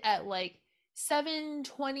started at like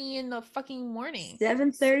 7:20 in the fucking morning.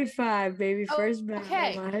 7:35, baby. First bell.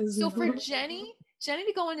 Okay, so for Jenny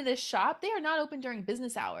to go into this shop, they are not open during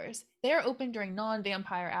business hours. They are open during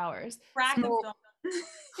non-vampire hours.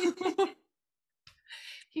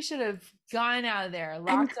 He should have gone out of there,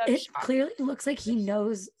 locked up. It clearly looks like he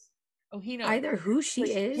knows. Oh, he knows either who she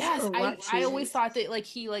is. Yes, or what I always thought that like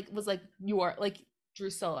he like was like you are like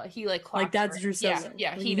Drusilla. He like that's Drusilla.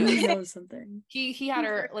 Yeah, he knows something. He had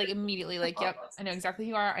her like immediately like, yep, I know exactly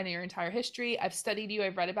who you are. I know your entire history. I've studied you.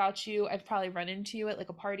 I've read about you. I've probably run into you at like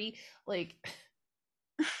a party. Like,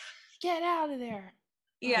 get out of there.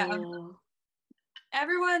 Yeah.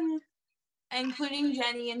 Everyone, including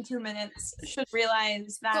Jenny in 2 minutes, should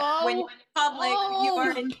realize that when you're in public, you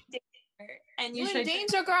are in danger. And you should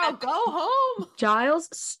danger, girl. Go home. Giles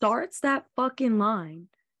starts that fucking line.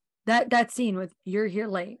 That scene with "You're here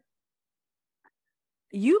late."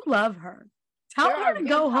 You love her. Tell her to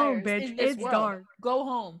go home, bitch. It's dark. Go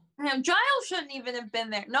home. Giles shouldn't even have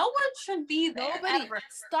been there. No one should be there. Nobody. Ever.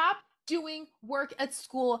 Stop doing work at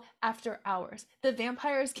school after hours. The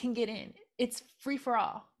vampires can get in. It's free for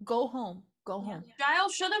all. Go home. Go home.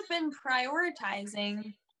 Giles should have been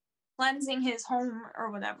prioritizing cleansing his home or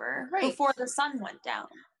whatever before the sun went down.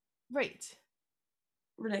 Right.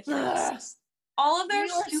 Ridiculous. Ugh. All of their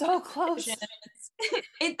so close.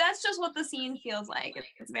 That's just what the scene feels like.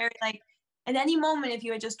 It's very like at any moment if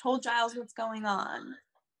you had just told Giles what's going on,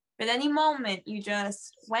 at any moment you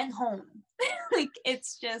just went home. Like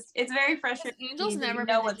it's very frustrating. Angel's never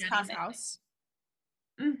know what's coming. House.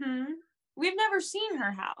 We've never seen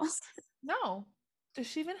her house. No. Does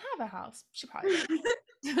she even have a house? She probably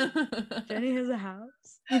does. Jenny has a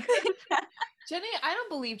house. Jenny, I don't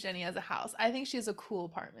believe Jenny has a house. I think she has a cool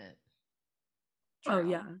apartment. True. Oh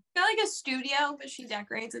yeah. Got like a studio, but she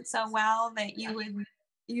decorates it so well that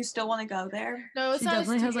you still want to go there. No, she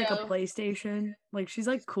definitely has like a PlayStation. Like she's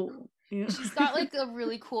like cool. You know? She's got like a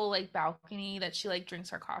really cool like balcony that she like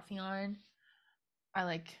drinks her coffee on. I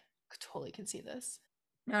like totally can see this.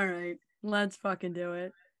 All right, let's fucking do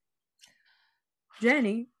it.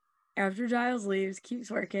 Jenny, after Giles leaves,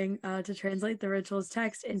 keeps working to translate the ritual's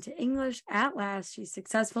text into English. At last, she's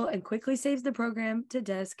successful and quickly saves the program to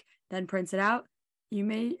disk, then prints it out. You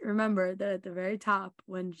may remember that at the very top,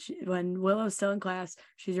 when Willow's still in class,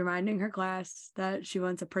 she's reminding her class that she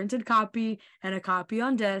wants a printed copy and a copy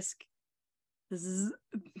on disk.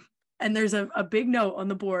 And there's a big note on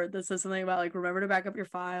the board that says something about like, remember to back up your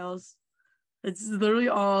files. It's literally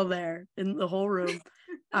all there in the whole room.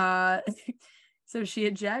 So she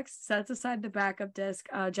ejects, sets aside the backup disk.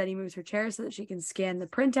 Jenny moves her chair so that she can scan the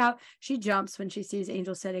printout. She jumps when she sees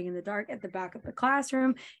Angel sitting in the dark at the back of the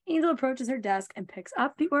classroom. Angel approaches her desk and picks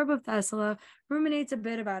up the Orb of Thessala, ruminates a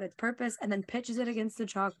bit about its purpose, and then pitches it against the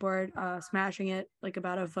chalkboard, smashing it like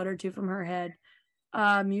about a foot or two from her head.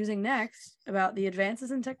 Musing next about the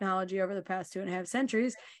advances in technology over the past 2.5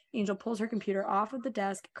 centuries, Angel pulls her computer off of the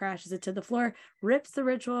desk, crashes it to the floor, rips the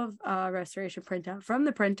Ritual of Restoration printout from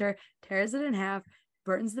the printer, tears it in half,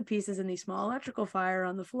 burns the pieces in the small electrical fire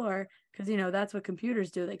on the floor, because that's what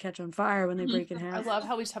computers do. They catch on fire when they break in I half. love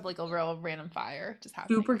how we just have like a real random fire just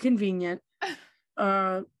happening. Super convenient.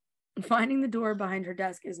 Finding the door behind her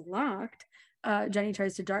desk is locked. Jenny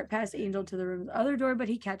tries to dart past Angel to the room's other door, but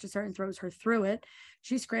he catches her and throws her through it.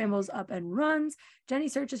 She scrambles up and runs. Jenny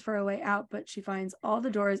searches for a way out, but she finds all the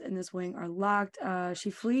doors in this wing are locked.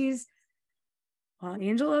 She flees while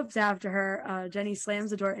Angel looks after her. Jenny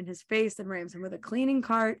slams the door in his face and rams him with a cleaning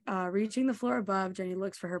cart. Reaching the floor above, Jenny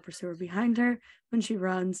looks for her pursuer behind her when she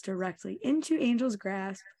runs directly into Angel's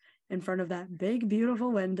grasp in front of that big,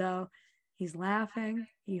 beautiful window. He's laughing.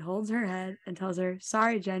 He holds her head and tells her,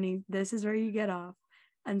 "Sorry, Jenny, this is where you get off,"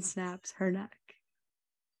 and snaps her neck.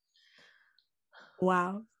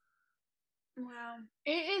 Wow. Wow.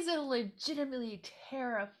 It is a legitimately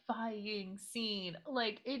terrifying scene.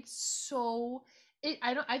 Like, it's so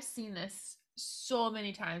I've seen this so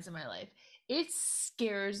many times in my life. It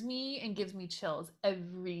scares me and gives me chills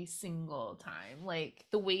every single time. Like,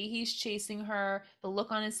 the way he's chasing her, the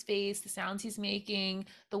look on his face, the sounds he's making,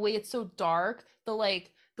 the way it's so dark, the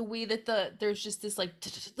way that there's just this like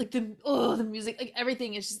the music, like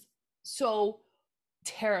everything is just so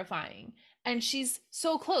terrifying. And she's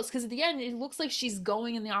so close, because at the end it looks like she's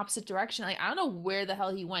going in the opposite direction. Like, I don't know where the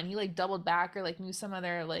hell he went. He like doubled back or like knew some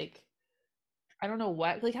other, like, I don't know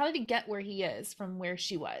what. Like, how did he get where he is from where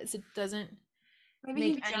she was? It doesn't Maybe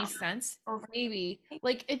make he any jumped sense. over. Maybe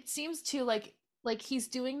like it seems to like he's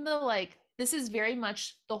doing the, like, this is very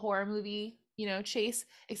much the horror movie, chase,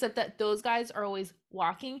 except that those guys are always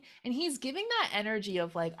walking, and he's giving that energy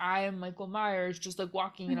of like, I am Michael Myers, just like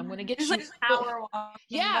walking, and I'm gonna get He's you. like power walking.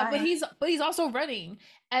 Yeah, but he's also running,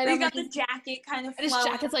 and he's I'm got like, the jacket kind of and his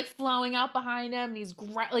flowing. jacket's like flowing out behind him, and he's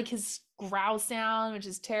like his growl sound, which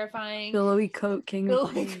is terrifying. Billowy coat, king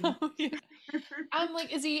of Billowy pain. coat, yeah. I'm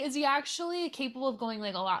like, is he actually capable of going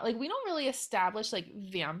like a lot? Like, we don't really establish like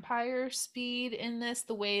vampire speed in this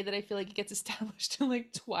the way that I feel like it gets established in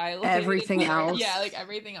like Twilight. Everything else. Yeah, like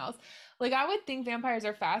everything else. Like, I would think vampires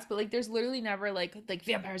are fast, but like there's literally never like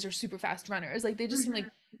vampires are super fast runners. Like, they just seem like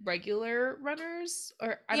regular runners,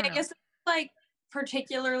 or I don't know. I guess it's like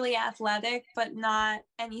particularly athletic, but not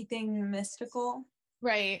anything mystical.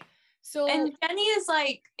 Right. So, and Jenny is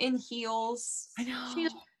like in heels. I know.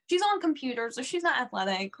 She's on computers, so she's not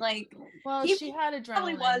athletic. Like, well, she had adrenaline.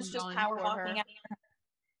 Probably was just power walking after her.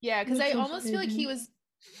 Yeah, because I almost feel like he was.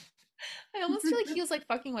 I almost feel like he was like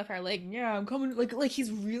fucking with her, like, yeah, I'm coming, like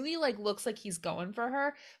he's really like looks like he's going for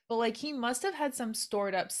her, but like he must have had some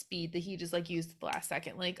stored up speed that he just like used at the last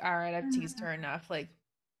second. Like, all right, I've teased her enough. Like,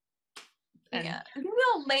 and yeah, I think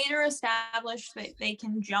we'll later establish that they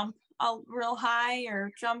can jump real high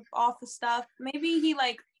or jump off of stuff. Maybe he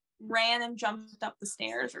like ran and jumped up the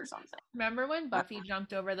stairs or something. Remember when Buffy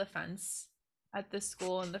jumped over the fence at the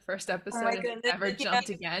school in the first episode and never jumped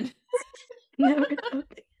again?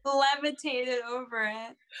 Levitated over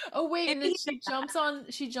it. Oh wait, and then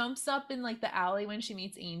she jumps up in like the alley when she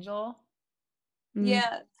meets Angel.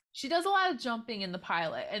 Yeah. She does a lot of jumping in the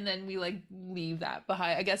pilot, and then we like leave that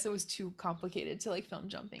behind. I guess it was too complicated to like film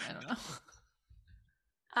jumping. I don't know.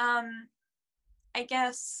 I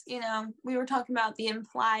guess, we were talking about the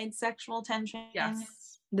implied sexual tension.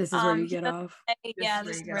 Yes. This is where you get off. Yeah,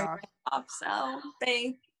 this is where you get off. So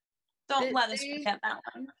they don't let us forget that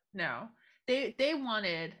one. No. They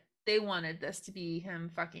wanted this to be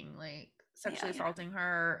him fucking like sexually assaulting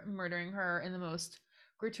her, murdering her in the most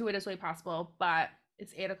gratuitous way possible, but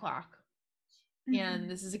it's 8 o'clock. And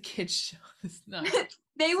this is a kid's show. It's not.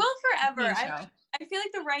 They will forever. I feel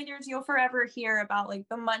like the writers, you'll forever hear about like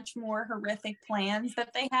the much more horrific plans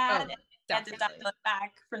that they had and had to dial it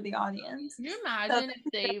back for the audience. Can you imagine if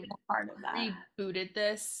they rebooted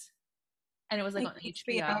this and it was like on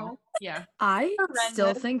HBO? Yeah. I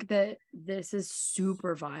still think that this is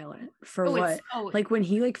super violent for like when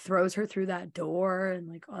he like throws her through that door and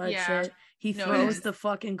like all that shit. He throws the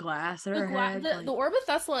fucking glass at her head. The orb of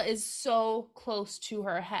Thesla is so close to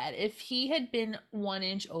her head. If he had been 1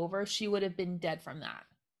 inch over, she would have been dead from that.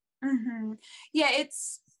 Yeah,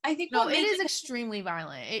 I think it is extremely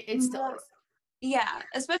violent. It still is. Yeah,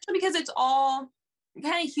 especially because it's all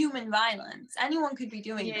kind of human violence. Anyone could be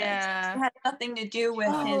doing this. It had nothing to do with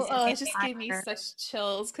his. It just gave me such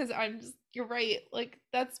chills because you're right. Like,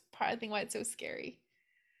 that's part of the thing why it's so scary.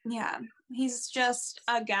 Yeah, he's just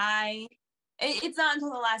a guy. It's not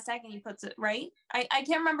until the last second he puts it, right? I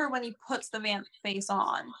can't remember when he puts the vamp face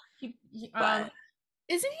on. Isn't he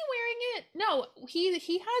wearing it? No, he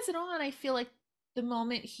has it on. I feel like the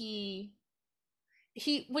moment he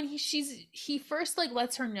first like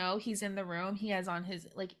lets her know he's in the room, he has on his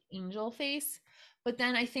like angel face, But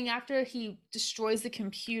then I think after he destroys the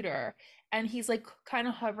computer and he's like kind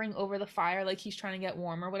of hovering over the fire, like he's trying to get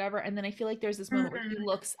warm or whatever. And then I feel like there's this moment where he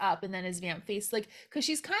looks up and then his vamp face, like, because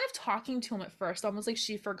she's kind of talking to him at first, almost like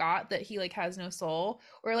she forgot that he like has no soul,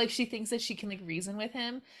 or like she thinks that she can like reason with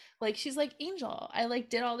him. Like she's like, Angel, I like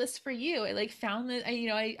did all this for you. I like found that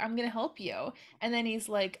I'm gonna help you. And then he's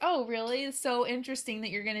like, oh really? It's so interesting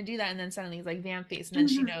that you're gonna do that. And then suddenly he's like vamp face, and then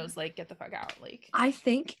she knows like get the fuck out. Like I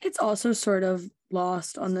think it's also sort of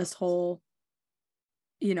lost on this whole,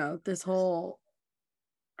 this whole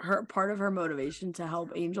her part of her motivation to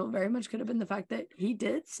help Angel very much could have been the fact that he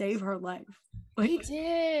did save her life. he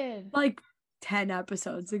did. Like 10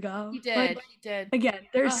 episodes ago. He did. Like, he did. Again,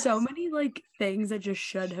 there's so many like things that just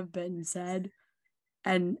should have been said.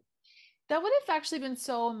 And that would have actually been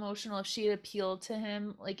so emotional if she had appealed to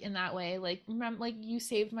him like in that way. Like, remember, like you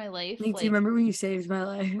saved my life. Like, do you remember when you saved my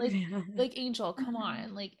life? Like, like Angel, come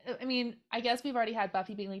on. Like, I mean, I guess we've already had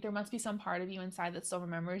Buffy being like, there must be some part of you inside that still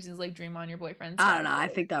remembers is like dream on your boyfriend. I don't know. I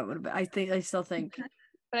think that would have been. I still think.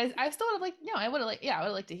 But I still would have liked. No, I would have liked. Yeah, I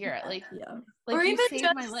would like to hear it. Like, yeah. Like or you even saved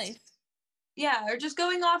just, my life. Yeah, or just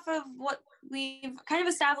going off of what we've kind of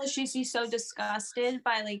established, she's so disgusted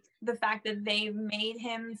by like the fact that they've made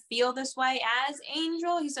him feel this way as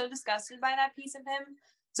Angel. He's so disgusted by that piece of him.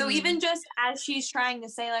 So even just as she's trying to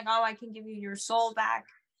say like, oh, I can give you your soul back,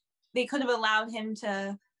 they could have allowed him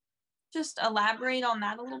to just elaborate on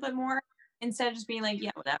that a little bit more instead of just being like,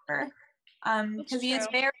 yeah, whatever. Because he is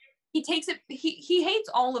he takes it, he hates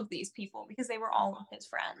all of these people because they were all of his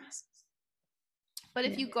friends. But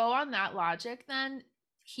if you go on that logic, then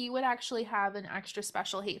he would actually have an extra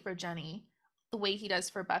special hate for Jenny the way he does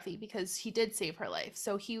for Buffy, because he did save her life.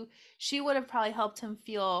 So she would have probably helped him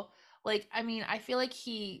feel like, I mean, I feel like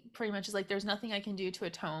he pretty much is like, there's nothing I can do to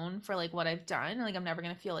atone for like what I've done. Like, I'm never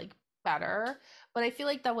going to feel like better. But I feel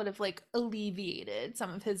like that would have like alleviated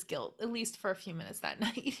some of his guilt, at least for a few minutes that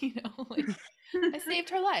night, like I saved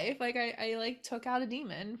her life. Like I like took out a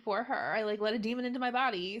demon for her. I like let a demon into my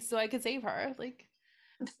body so I could save her. Like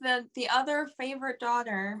the other favorite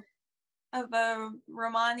daughter of a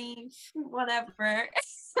Romani, whatever,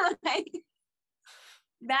 like,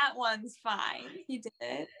 that one's fine. He did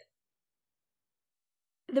it.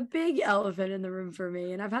 The big elephant in the room for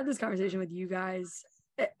me, and I've had this conversation with you guys,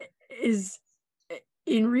 is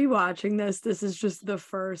in rewatching this is just the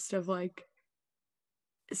first of like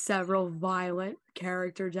several violent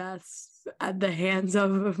character deaths at the hands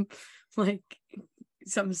of like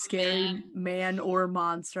some scary man or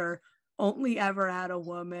monster, only ever had a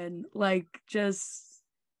woman. Like, just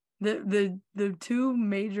the two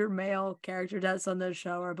major male character deaths on this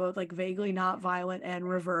show are both like vaguely not violent and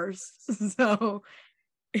reversed. So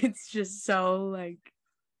it's just so like,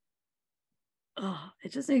 oh,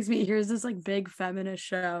 it just makes me, here's this like big feminist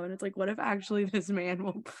show, and it's like, what if actually this man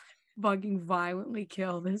will fucking violently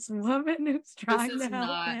kill this woman who's trying to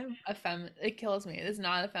help him? It kills me. This is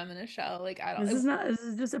not a feminist show. Like, I don't. This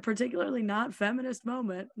is just a particularly not feminist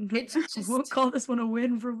moment. It's just, we'll call this one a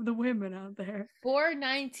win for the women out there. For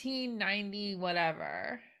 1990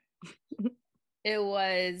 whatever, it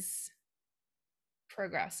was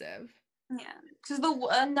progressive. Yeah, because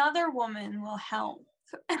another woman will help,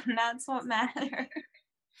 and that's what matters.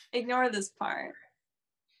 Ignore this part.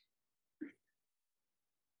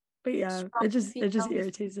 But yeah, it just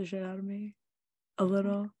irritates the shit out of me a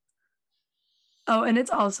little. Oh, and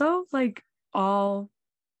it's also like all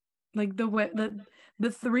like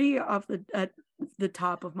the three off at the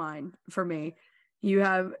top of mind for me. You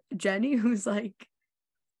have Jenny, who's like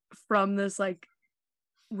from this like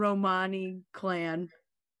Romani clan.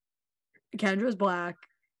 Kendra's black.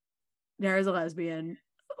 Nara's a lesbian.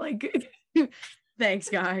 Like, thanks,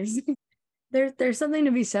 guys. There's something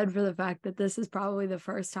to be said for the fact that this is probably the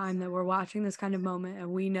first time that we're watching this kind of moment,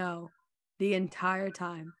 and we know the entire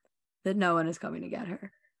time that no one is coming to get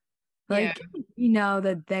her. Like, we know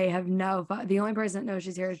that they have the only person that knows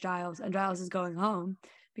she's here is Giles, and Giles is going home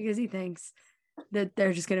because he thinks that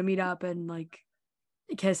they're just gonna meet up and like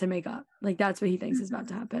kiss and make up. Like, that's what he thinks is about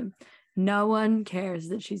to happen. No one cares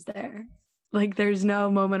that she's there. Like, there's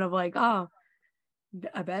no moment of like, oh,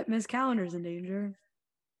 I bet Miss Calendar's in danger.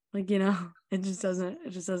 Like, it just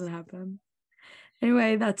doesn't happen.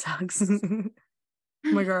 Anyway, that sucks.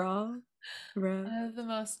 My girl. One of the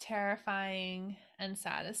most terrifying and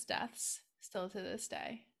saddest deaths still to this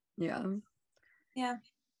day. Yeah. Yeah.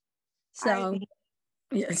 So,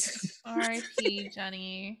 yes. R.I.P.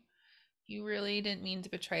 Jenny. You really didn't mean to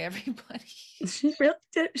betray everybody. She really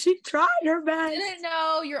did. She tried her best. Didn't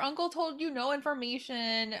know. Your uncle told you no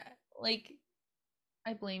information. Like,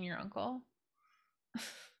 I blame your uncle.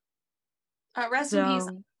 Rest in peace,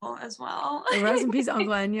 Uncle, as well. Rest in peace,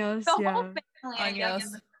 Uncle Enyos. The Yeah. whole family, I guess, Enyos.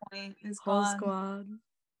 at this point is Whole gone. squad.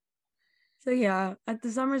 So yeah, at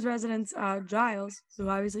the Summers residence, Giles, who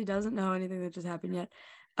obviously doesn't know anything that just happened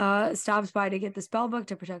yet, stops by to get the spell book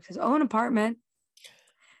to protect his own apartment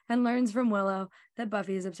and learns from Willow that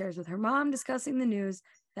Buffy is upstairs with her mom discussing the news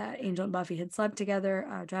that Angel and Buffy had slept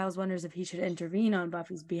together. Giles wonders if he should intervene on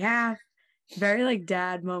Buffy's behalf. Very like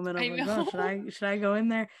dad moment of like, oh, should I go in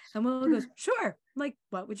there? And Willow goes, sure. Like,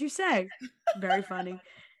 what would you say? Very funny.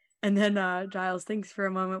 And then Giles thinks for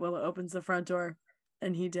a moment. Willow opens the front door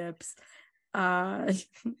and he dips.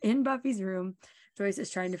 In Buffy's room, Joyce is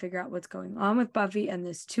trying to figure out what's going on with Buffy and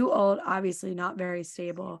this too old, obviously not very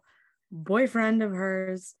stable boyfriend of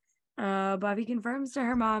hers. Buffy confirms to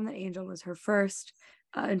her mom that Angel was her first,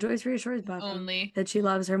 and Joyce reassures Buffy that she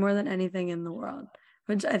loves her more than anything in the world,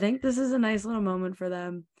 which I think this is a nice little moment for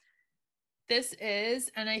them. This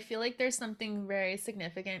is, and I feel like there's something very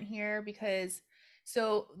significant here because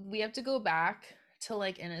so we have to go back to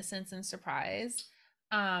like innocence and surprise,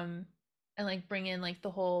 and like bring in like the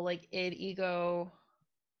whole like id, ego,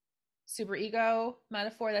 super ego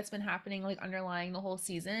metaphor that's been happening like underlying the whole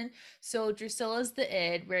season. So Drusilla's the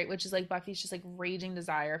id, right, which is like Buffy's just like raging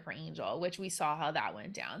desire for Angel, which we saw how that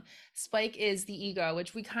went down. Spike is the ego,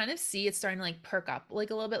 which we kind of see it's starting to like perk up like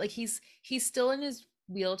a little bit. Like he's still in his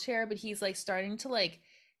wheelchair, but he's like starting to like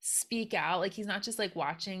speak out. Like he's not just like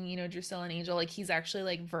watching, you know, Drusilla and Angel, like he's actually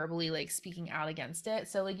like verbally like speaking out against it.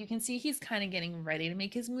 So like you can see he's kind of getting ready to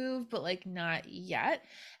make his move, but like not yet.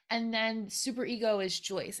 And then super ego is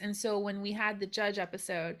Joyce. And so when we had the judge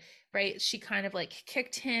episode, right, she kind of like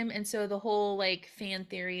kicked him. And so the whole like fan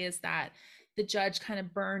theory is that the judge kind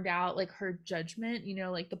of burned out like her judgment, you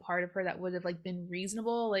know, like the part of her that would have like been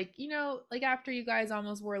reasonable, like, you know, like after you guys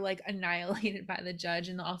almost were like annihilated by the judge,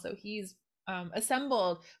 and also he's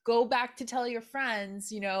assembled, go back to tell your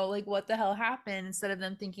friends, you know, like what the hell happened, instead of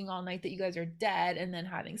them thinking all night that you guys are dead and then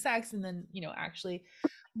having sex and then, you know, actually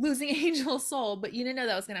losing Angel's soul. But you didn't know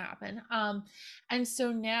that was going to happen. And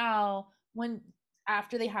so now when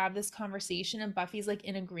after they have this conversation and Buffy's like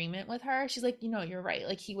in agreement with her, she's like, you know, you're right,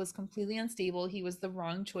 like he was completely unstable, he was the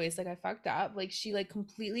wrong choice, like I fucked up. Like she like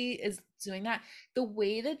completely is doing that. The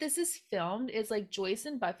way that this is filmed is like Joyce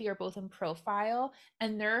and Buffy are both in profile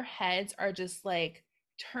and their heads are just like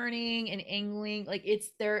turning and angling, like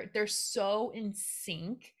it's they're so in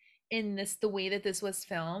sync in this, the way that this was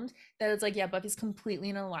filmed, that it's like, yeah, Buffy's completely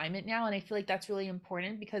in alignment now. And I feel like that's really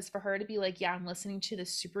important, because for her to be like, yeah, I'm listening to the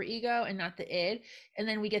super ego and not the id, and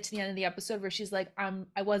then we get to the end of the episode where she's like,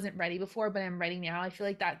 I wasn't ready before, but I'm ready now. I feel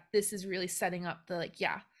like that this is really setting up the like,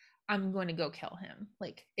 yeah, I'm going to go kill him.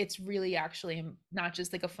 Like it's really actually not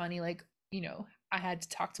just like a funny like, you know, I had to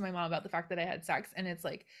talk to my mom about the fact that I had sex, and it's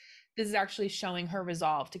like this is actually showing her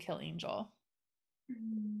resolve to kill Angel.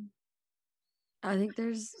 I think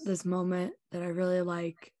there's this moment that I really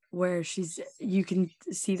like where you can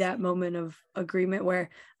see that moment of agreement where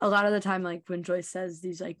a lot of the time, like when Joyce says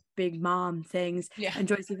these like big mom things, yeah, and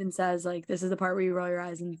Joyce even says like, this is the part where you roll your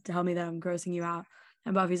eyes and tell me that I'm grossing you out.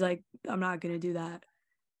 And Buffy's like, I'm not going to do that.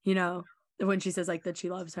 You know, when she says like that she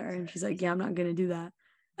loves her, and she's like, yeah, I'm not going to do that.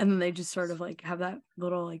 And then they just sort of like have that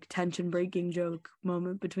little like tension breaking joke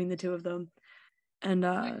moment between the two of them. And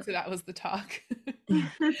so that was the talk.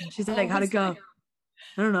 She's like, how'd it go?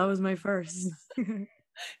 I don't know, it was my first. It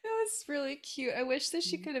was really cute. I wish that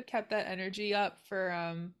she could have kept that energy up for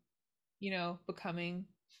you know, becoming.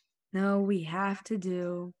 No, we have to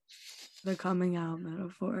do the coming out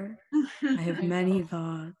metaphor. I have many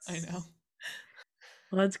thoughts. I know.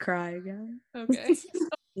 Let's cry again. Okay.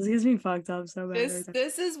 This gets me fucked up so bad.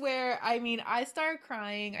 This is where, I mean, I started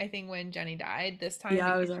crying, I think, when Jenny died this time.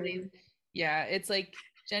 Yeah, I was already. Yeah, it's like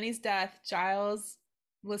Jenny's death, Giles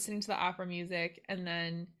listening to the opera music, and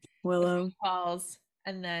then Willow the calls,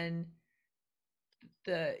 and then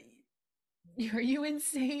the are you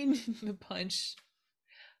insane? The punch.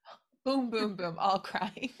 Boom, boom, boom, all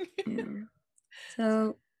crying. Yeah.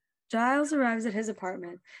 So Giles arrives at his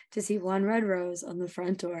apartment to see one red rose on the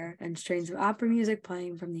front door and strains of opera music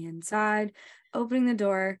playing from the inside. Opening the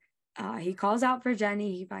door, he calls out for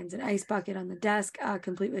Jenny. He finds an ice bucket on the desk,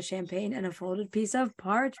 complete with champagne and a folded piece of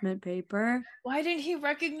parchment paper. Why didn't he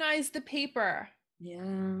recognize the paper? Yeah.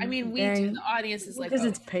 I mean, we do. The audience is like, because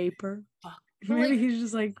it's paper. Fuck. Maybe like, he's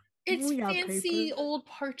just like, it's fancy old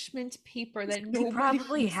parchment paper that he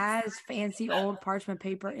probably has fancy old parchment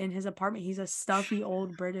paper in his apartment. He's a stuffy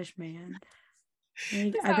old British man.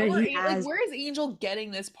 Like, I bet he has. Like, where is Angel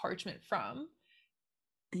getting this parchment from?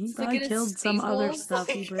 He probably killed some other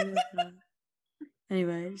stuffy British man.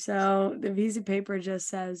 Anyway, so the piece of paper just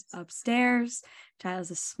says upstairs. Giles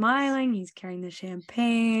is smiling. He's carrying the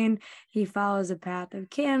champagne. He follows a path of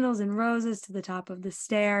candles and roses to the top of the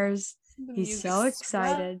stairs. He's so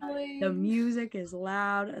excited. The music is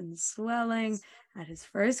loud and swelling. At his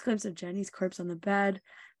first glimpse of Jenny's corpse on the bed,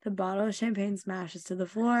 the bottle of champagne smashes to the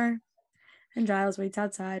floor, and Giles waits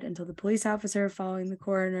outside until the police officer following the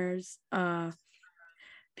coroner's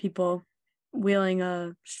people wheeling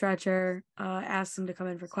a stretcher asks him to come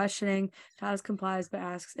in for questioning. Giles complies but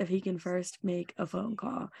asks if he can first make a phone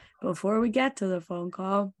call. Before we get to the phone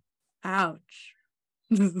call, ouch.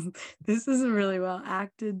 This is a really well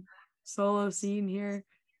acted solo scene here.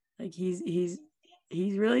 Like he's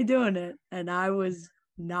really doing it, and I was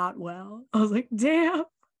not well. I was like, damn,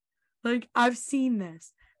 like I've seen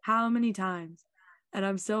this how many times, and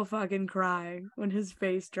I'm still fucking crying when his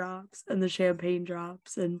face drops and the champagne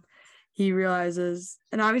drops and he realizes,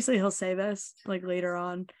 and obviously he'll say this like later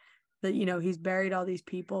on, that, you know, he's buried all these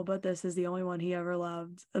people, but this is the only one he ever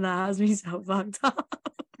loved, and that has me so fucked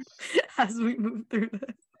up as we move through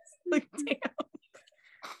this. Like, damn.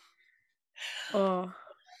 Oh,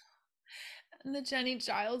 and the Jenny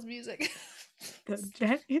Giles music. the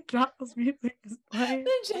Jenny Giles music is playing.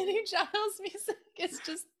 The Jenny Giles music is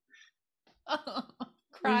just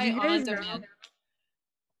cry on demand.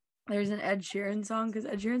 There's an Ed Sheeran song, because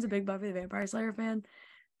Ed Sheeran's a big Buffy the Vampire Slayer fan,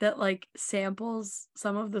 that like samples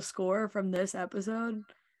some of the score from this episode.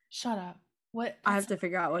 Shut up. What? I have to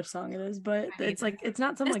figure out which song it is, but it's like, it's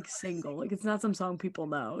not some like single, like it's not some song people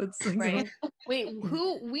know. It's like, right. Wait,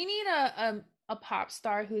 who? We need a pop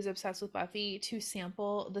star who's obsessed with Buffy to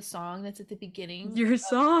sample the song that's at the beginning. Your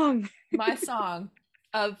song. My song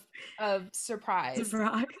of Surprise.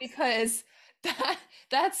 Because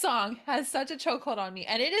that song has such a chokehold on me,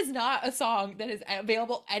 and it is not a song that is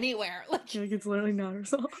available anywhere. Like it's literally not her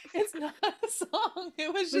song. It's not a song.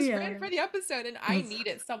 It was just written for the episode, and I need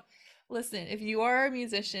it. So listen, if you are a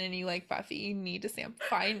musician and you like Buffy, you need to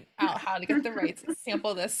find out how to get the rights to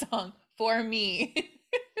sample this song for me.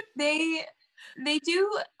 They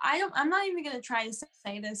do. I'm not even gonna try to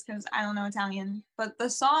say this because I don't know Italian, but the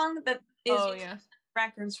song that is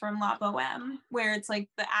records from La Boheme, where it's like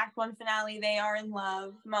the Act 1 finale, they are in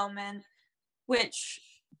love moment, which,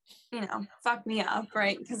 you know, fucked me up,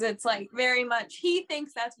 right? Because it's like very much he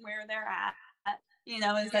thinks that's where they're at, you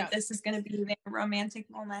know, is that this is gonna be their romantic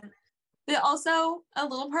moment. But also a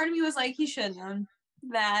little part of me was like, he should have known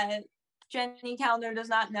that Jenny Calendar does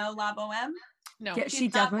not know La Boheme. No, yeah, she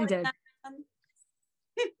definitely did.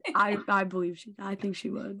 I believe I think she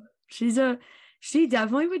would. She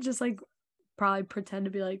definitely would just like probably pretend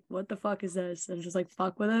to be like, what the fuck is this, and just like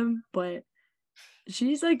fuck with him, but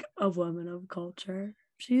she's like a woman of culture.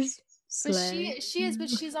 She's slay. But she is, but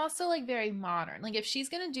she's also like very modern. Like if she's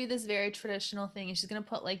gonna do this very traditional thing and she's gonna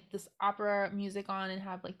put like this opera music on and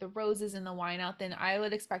have like the roses and the wine out, then I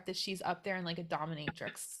would expect that she's up there in like a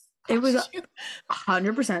dominatrix. It was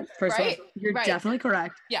 100%. First of all, you're definitely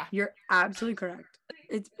correct. Yeah, you're absolutely correct.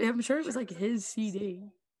 I'm sure it was like his CD.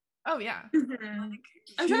 Oh yeah. Mm-hmm.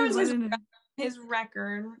 I'm sure it was his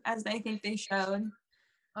record, as I think they showed.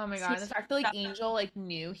 Oh my god, the fact that like Angel like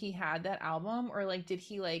knew he had that album, or like did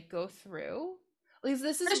he like go through? Like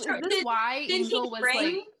this is why Angel was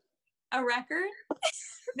like a record?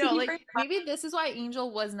 No, like maybe this is why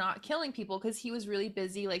Angel was not killing people, because he was really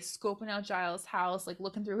busy like scoping out Giles' house, like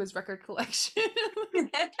looking through his record collection.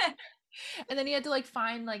 And then he had to like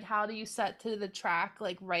find like how do you set to the track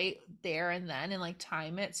like right there and then, and like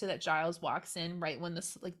time it so that Giles walks in right when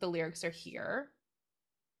this like the lyrics are here.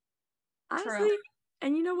 Honestly,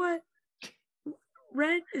 and you know what?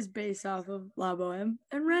 Rent is based off of La Boheme,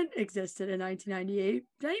 and Rent existed in 1998.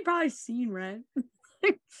 Jenny probably seen Rent.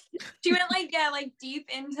 She went like deep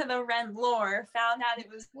into the Rent lore, found out it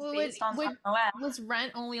was based on La Boheme. Was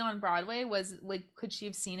Rent only on Broadway? Was like, could she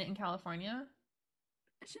have seen it in California?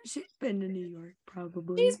 She's been to New York,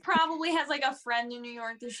 probably. She's probably has like a friend in New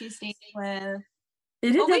York that she stayed with.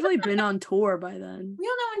 It had definitely been on tour by then. We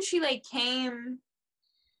don't know when she like came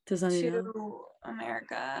to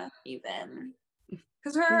America, even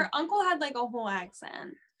because her uncle had like a whole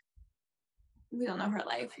accent. We don't know her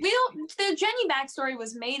life. The Jenny backstory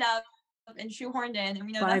was made up and shoehorned in, and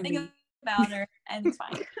we know nothing about her, and it's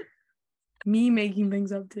fine. Me making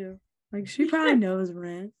things up too. Like she probably knows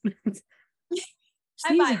Rent.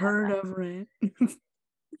 She's heard of Rent.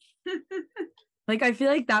 Like I feel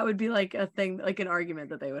like that would be like a thing, like an argument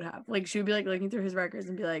that they would have. Like she would be like looking through his records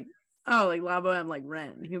and be like, "Oh, like La Boheme, like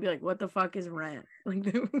Rent." And he'd be like, "What the fuck is Rent?" Like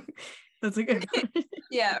that's like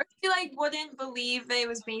yeah. Or he like wouldn't believe that it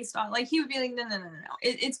was based on. Like he would be like, "No.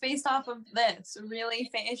 It's based off of this." Really,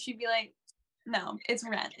 she'd be like, no, it's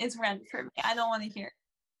rent. It's rent for me. I don't want to hear it.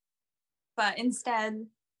 But instead,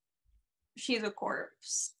 she's a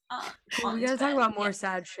corpse. Cool, we gotta talk about more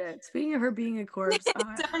sad shit. Speaking of her being a corpse,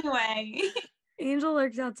 So anyway, Angel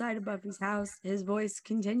lurks outside of Buffy's house, his voice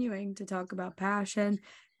continuing to talk about passion.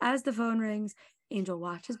 As the phone rings, Angel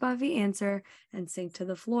watches Buffy answer and sink to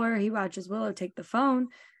the floor. He watches Willow take the phone,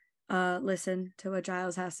 listen to what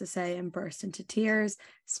Giles has to say, and burst into tears.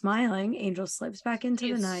 Smiling, Angel slips back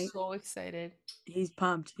into the night. He's so excited. He's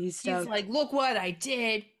pumped. He's stoked. He's like, look what I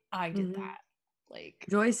did. I did Mhm. that. Like,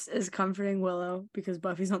 Joyce is comforting Willow because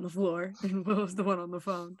Buffy's on the floor and Willow's the one on the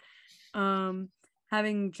phone.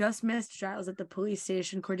 Having just missed Giles at the police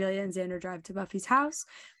station, Cordelia and Xander drive to Buffy's house,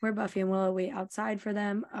 where Buffy and Willow wait outside for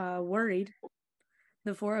them, worried.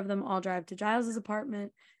 The four of them all drive to Giles'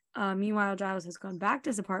 apartment. Meanwhile, Giles has gone back to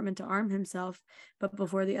his apartment to arm himself, but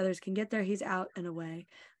before the others can get there, he's out and away,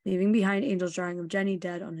 leaving behind Angel's drawing of Jenny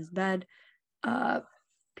dead on his bed.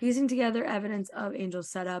 Piecing together evidence of Angel's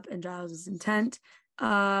setup and Giles' intent,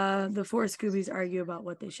 the four Scoobies argue about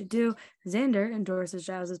what they should do. Xander endorses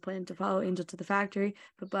Giles' plan to follow Angel to the factory,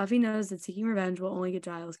 but Buffy knows that seeking revenge will only get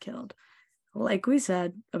Giles killed. Like we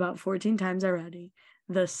said about 14 times already,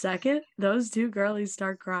 the second those two girlies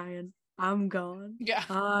start crying, I'm gone. yeah,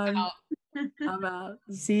 I'm out.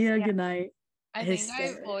 See ya. Good night. I think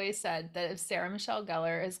I've always said that if Sarah Michelle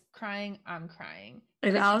Gellar is crying, I'm crying.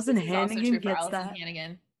 If Allison Hannigan gets Allison that,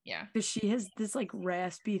 Hannigan. Yeah, because she has this like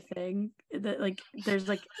raspy thing that like there's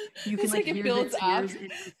like you can It's like like it hear builds the tears up. in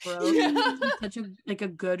her throat. Yeah. She's such a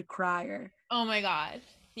good crier. Oh my god.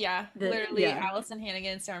 Yeah, literally Allison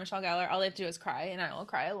Hannigan, Sarah Michelle Gellar, all they have to do is cry, and I will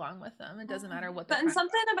cry along with them. It doesn't matter what. But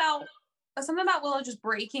something about Willow just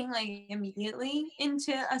breaking like immediately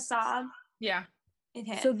into a sob. Yeah, it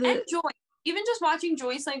hit. So and Joyce, even just watching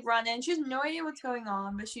Joyce like run in, she has no idea what's going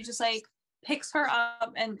on, but she just like picks her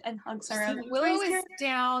up and hugs her. Like, Willow is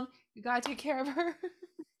down. You gotta take care of her.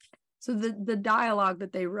 So the dialogue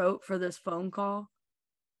that they wrote for this phone call,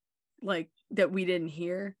 like that we didn't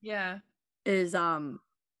hear, is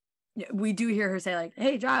we do hear her say like,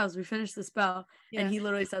 "Hey Giles, we finished the spell," and he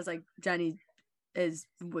literally says like, "Jenny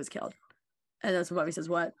was killed," and that's when Buffy says,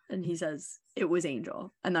 "What?" and he says, "It was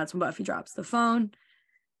Angel," and that's when Buffy drops the phone,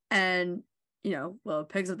 and Willow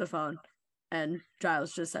picks up the phone, and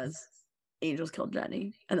Giles just says, "Angel's killed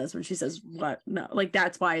Jenny," and that's when she says, "What?" No, like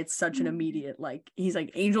that's why it's such an immediate like he's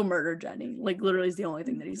like, "Angel murdered Jenny," like literally is the only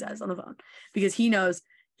thing that he says on the phone because he knows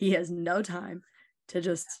he has no time to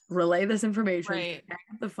just relay this information, pack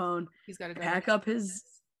up the phone, he's got to pack up his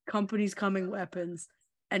company's coming weapons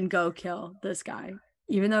and go kill this guy,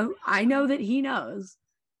 even though I know that he knows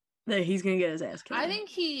that he's gonna get his ass killed.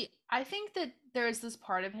 I think that there's this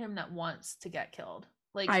part of him that wants to get killed,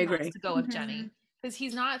 like I he agree. wants to go with Jenny because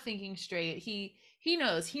he's not thinking straight. He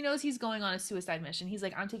knows he's going on a suicide mission. He's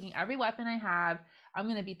like, I'm taking every weapon I have, I'm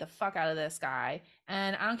gonna beat the fuck out of this guy,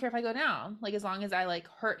 and I don't care if I go down, like as long as I like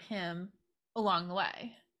hurt him along the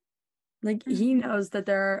way. Like he knows that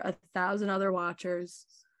there are 1,000 other watchers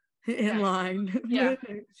in line. Yeah.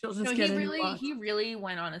 She'll just he really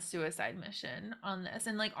went on a suicide mission on this,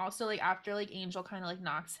 and like also like after like Angel kind of like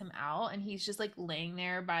knocks him out and he's just like laying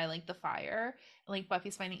there by like the fire and like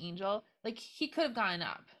Buffy's finding Angel, like he could have gotten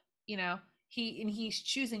up, he's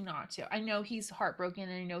choosing not to. I know he's heartbroken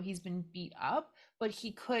and I know he's been beat up, but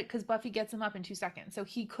he could, because Buffy gets him up in 2 seconds, so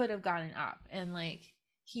he could have gotten up, and like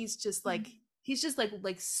he's just like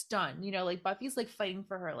stunned, like Buffy's like fighting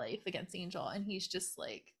for her life against Angel and he's just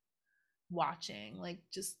like watching, like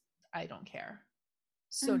just I don't care.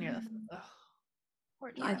 So near the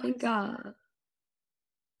I think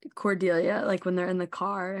Cordelia, like when they're in the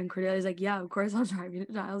car and Cordelia's like, "Yeah, of course I'll drive you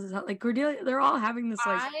to Giles' house." Like Cordelia, they're all having this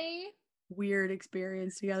like weird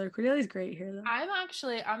experience together. Cordelia's great here though.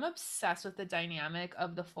 I'm obsessed with the dynamic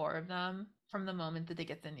of the four of them from the moment that they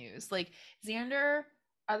get the news. Like Xander,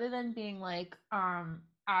 other than being like,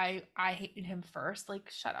 I hated him first, like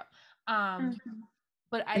shut up.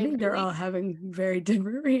 But I think they're all having very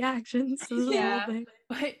different reactions to the whole thing.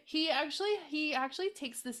 But he actually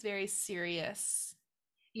takes this very serious,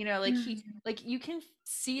 like he like you can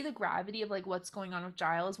see the gravity of like what's going on with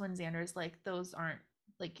Giles when Xander's like, those aren't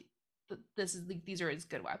like this is like, these are his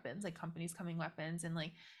good weapons, like company's coming weapons, and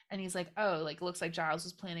like, and he's like, oh, like looks like Giles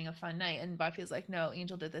was planning a fun night, and Buffy's like, no,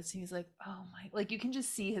 Angel did this, and he's like, oh my, like you can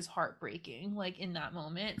just see his heart breaking like in that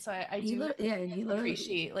moment. So I do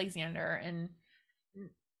appreciate like Xander and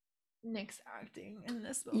Nick's acting in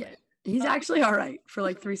this moment. He's actually all right for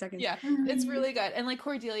like 3 seconds. It's really good. And like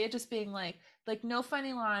Cordelia just being like no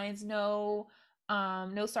funny lines, no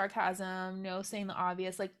No sarcasm, no saying the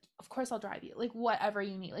obvious, like, of course I'll drive you, like whatever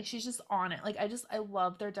you need. Like she's just on it. Like I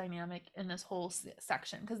love their dynamic in this whole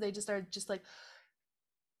section, because they just are just like,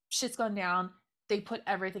 shit's gone down, they put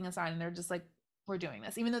everything aside and they're just like, we're doing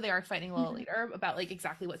this, even though they are fighting a little later about like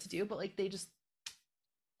exactly what to do, but like they just,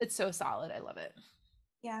 it's so solid. I love it.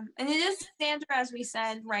 Yeah, and it is Sandra, as we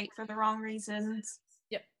said, right for the wrong reasons.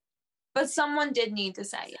 Yep. But someone did need to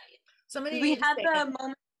say it. Somebody We had the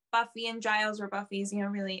moment Buffy and Giles, where Buffy's,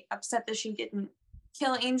 really upset that she didn't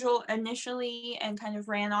kill Angel initially and kind of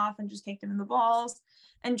ran off and just kicked him in the balls.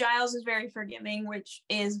 And Giles is very forgiving, which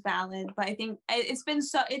is valid. But I think it's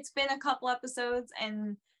been a couple episodes,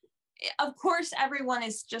 and of course everyone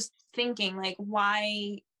is just thinking like,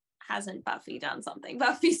 why hasn't Buffy done something?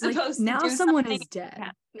 Buffy's supposed to now do someone something. is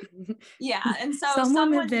dead. Yeah, and so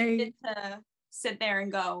someone needed to sit there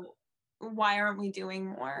and go, why aren't we doing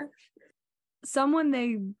more? Someone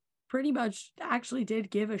they pretty much actually did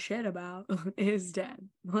give a shit about is dead.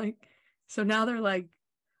 Like, so now they're like,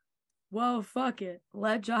 whoa, fuck it,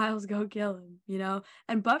 let Giles go kill him,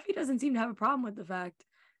 And Buffy doesn't seem to have a problem with the fact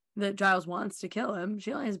that Giles wants to kill him.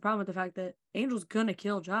 She only has a problem with the fact that Angel's gonna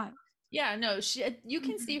kill Giles. Yeah, no, you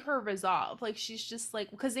can see her resolve. Like she's just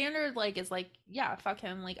like, because Xander like is like, yeah, fuck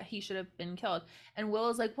him, like he should have been killed. And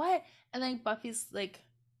Willow's like, what? And then Buffy's like,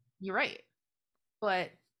 you're right.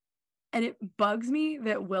 And it bugs me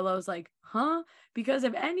that Willow's like, huh? Because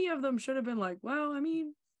if any of them should have been like, well, I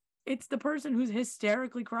mean, it's the person who's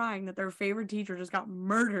hysterically crying that their favorite teacher just got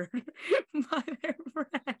murdered by their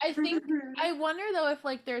friend. I wonder though if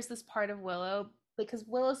like there's this part of Willow, because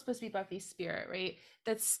Willow's supposed to be Buffy's spirit, right?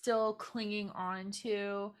 That's still clinging on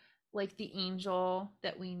to like the Angel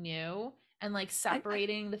that we knew, and like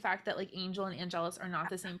separating the fact that like Angel and Angelus are not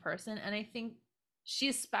the same person. And I think she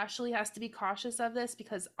especially has to be cautious of this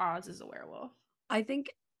because Oz is a werewolf. I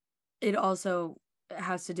think it also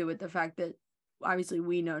has to do with the fact that obviously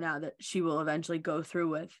we know now that she will eventually go through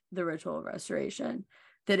with the ritual of restoration.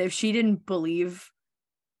 That if she didn't believe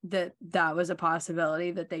that that was a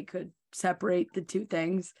possibility, that they could separate the two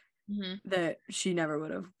things, that she never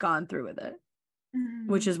would have gone through with it.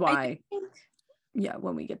 Which is why,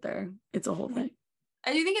 when we get there, it's a whole thing.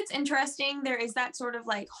 I do think it's interesting. There is that sort of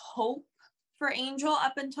like hope for Angel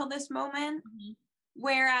up until this moment.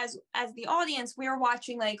 Whereas as the audience, we were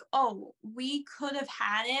watching like, oh, we could have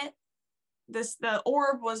had it. The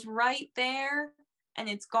orb was right there and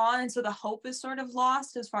it's gone. And so the hope is sort of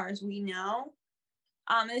lost as far as we know.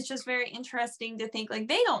 It's just very interesting to think like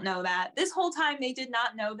they don't know that. This whole time they did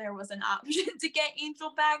not know there was an option to get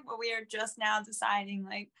Angel back, but we are just now deciding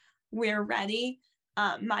like we're ready.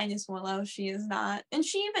 Minus Willow, she is not. And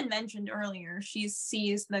she even mentioned earlier she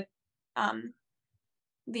sees the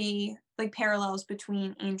like parallels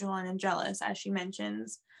between Angel and Angelus, as she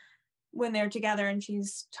mentions when they're together, and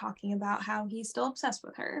she's talking about how he's still obsessed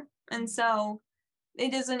with her. And so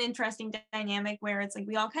it is an interesting dynamic where it's like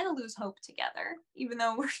we all kind of lose hope together, even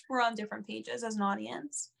though we're on different pages as an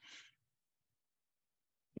audience.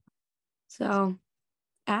 So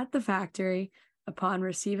at the factory, upon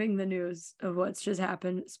receiving the news of what's just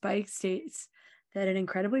happened, Spike states that an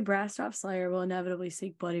incredibly brassed-off Slayer will inevitably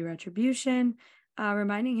seek bloody retribution,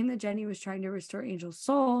 reminding him that Jenny was trying to restore Angel's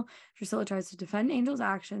soul. Drusilla tries to defend Angel's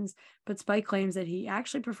actions, but Spike claims that he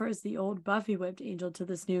actually prefers the old Buffy-whipped Angel to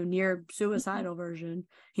this new near-suicidal version.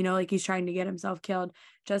 Like he's trying to get himself killed.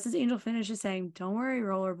 Just as Angel finishes saying, "Don't worry,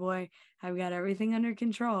 Roller Boy, I've got everything under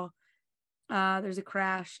control," there's a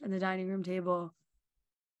crash, and the dining room table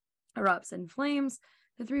erupts in flames.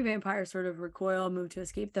 The three vampires sort of recoil, move to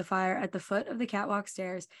escape the fire. At the foot of the catwalk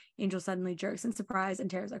stairs, Angel suddenly jerks in surprise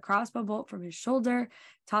and tears a crossbow bolt from his shoulder,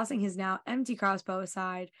 tossing his now empty crossbow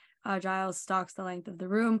aside. Giles stalks the length of the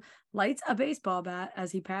room, lights a baseball bat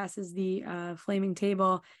as he passes the flaming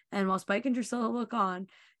table, and while Spike and Drusilla look on,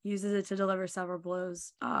 uses it to deliver several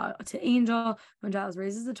blows to Angel. When Giles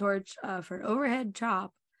raises the torch for an overhead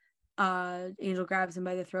chop, Angel grabs him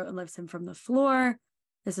by the throat and lifts him from the floor.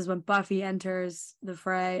 This is when Buffy enters the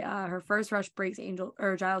fray. Her first rush breaks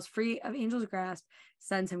Giles free of Angel's grasp,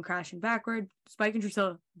 sends him crashing backward. Spike and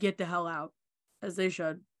Drusilla get the hell out, as they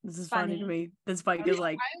should. This is funny to me. Then Spike is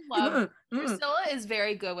like, I love Drusilla is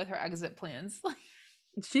very good with her exit plans.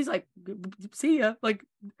 She's like, see ya. Like,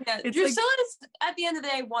 Drusilla is, at the end of the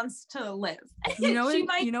day, wants to live. She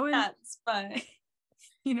might be nuts, but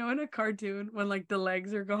in a cartoon when like the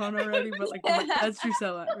legs are gone already, but like that's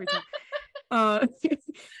Drusilla every time.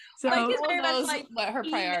 So Spike knows what her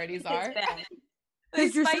priorities are.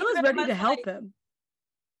 Because Drusilla's ready to help him.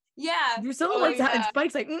 Yeah. Drusilla and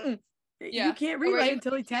Spike's like, you can't rewrite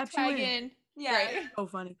until he taps you in. Yeah. Right. So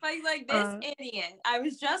funny. Like this idiot. I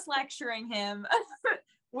was just lecturing him.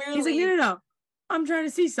 We're He's like, no. I'm trying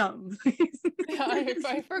to see something. Yeah,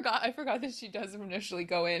 I forgot that she does initially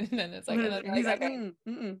go in, and then it's like, and then he's like, okay.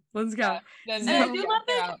 let's go. Yeah. Then And I So- do love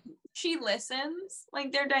that she listens.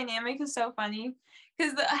 Like their dynamic is so funny.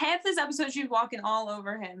 Because half this episode she's walking all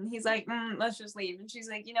over him. He's like, let's just leave. And she's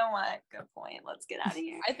like, you know what? Good point. Let's get out of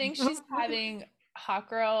here. I think she's having hot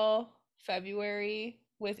girl February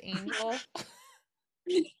with Angel.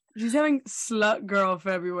 She's having slut girl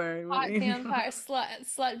February. With Hot Angel. vampire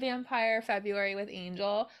slut vampire February with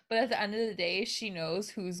Angel, but at the end of the day she knows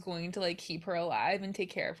who's going to like keep her alive and take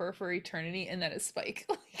care of her for eternity, and that is Spike.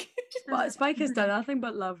 But Spike has done nothing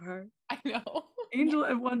but love her. I know. Angel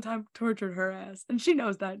at one time tortured her ass, and she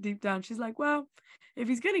knows that deep down. She's like, well, if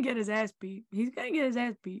he's gonna get his ass beat, he's gonna get his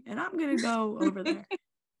ass beat, and I'm gonna go over there,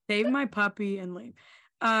 save my puppy, and leave.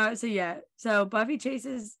 So Buffy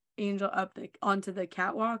chases Angel up onto the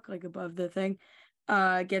catwalk, like above the thing,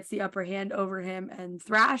 gets the upper hand over him and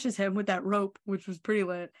thrashes him with that rope, which was pretty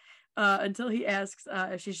lit, until he asks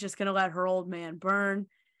if she's just gonna let her old man burn.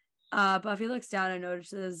 Buffy looks down and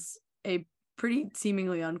notices a pretty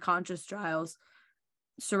seemingly unconscious Giles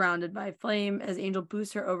surrounded by flame. As Angel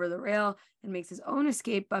boosts her over the rail and makes his own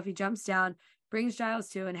escape, Buffy jumps down, brings Giles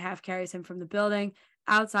to, and half carries him from the building.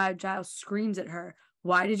 Outside, Giles screams at her,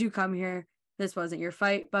 "Why did you come here? This wasn't your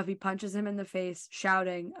fight." Buffy punches him in the face,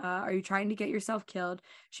 shouting, "Are you trying to get yourself killed?"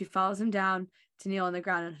 She follows him down to kneel on the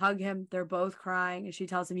ground and hug him. They're both crying, and she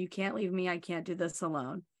tells him, "You can't leave me. I can't do this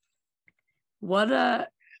alone." I'm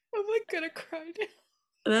like gonna cry now.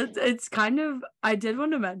 It's kind of, I did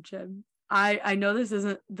want to mention, I know this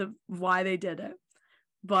isn't why they did it,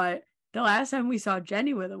 but the last time we saw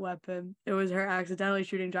Jenny with a weapon, it was her accidentally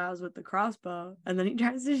shooting Giles with the crossbow, and then he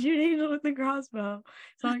tries to shoot Angel with the crossbow.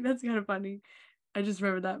 So I'm like, that's kind of funny. I just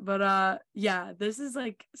remembered that. But yeah, this is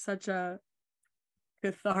like such a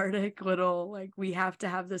cathartic little, like, we have to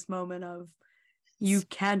have this moment of, you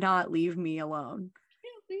cannot leave me alone.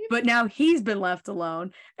 But now he's been left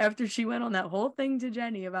alone after she went on that whole thing to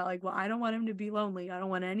Jenny about like, well, I don't want him to be lonely. I don't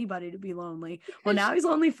want anybody to be lonely. Well, now he's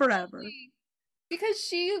lonely forever. Because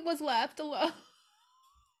she was left alone.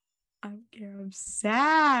 I don't care. I'm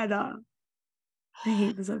sad. I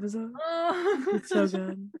hate this episode. It's so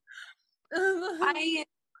good. I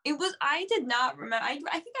did not remember. I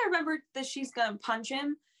think I remembered that she's gonna punch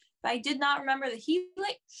him, but I did not remember that he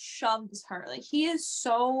like shoves her. Like he is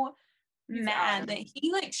so mad that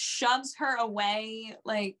he like shoves her away.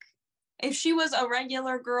 Like if she was a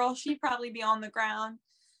regular girl, she'd probably be on the ground.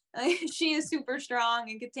 Like, she is super strong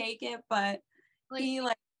and could take it, but like, he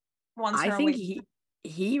like wants her I think away.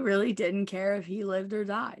 he really didn't care if he lived or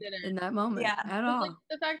died in that moment at all. Like,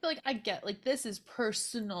 the fact that like I get like this is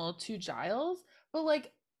personal to Giles, but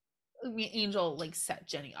like I mean, Angel like set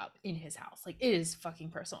Jenny up in his house. Like it is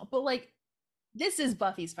fucking personal. But like this is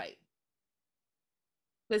Buffy's fight.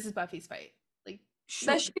 This is Buffy's fight. Like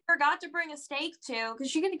that she forgot to bring a steak too, because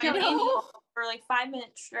she could have killed Angel for like 5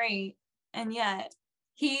 minutes straight, and yet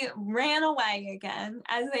he ran away again,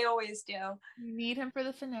 as they always do. You need him for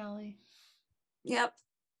the finale. Yep.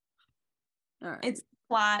 All right. It's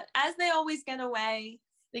plot. As they always get away.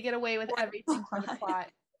 They get away with everything for the plot.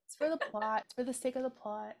 It's for the plot. It's for the sake of the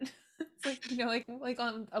plot. It's like, you know, like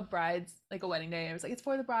on a bride's, like a wedding day, I was like, it's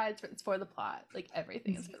for the brides, it's for the plot. Like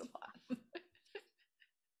everything is for the plot.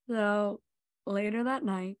 So later that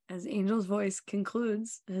night, as Angel's voice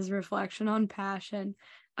concludes his reflection on passion,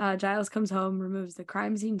 Giles comes home, removes the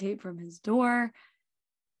crime scene tape from his door.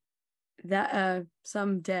 That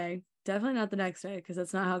someday, definitely not the next day, because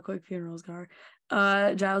that's not how quick funerals go.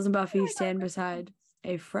 Giles and Buffy stand beside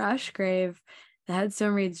a fresh grave. The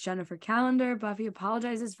headstone reads Jennifer Calendar. Buffy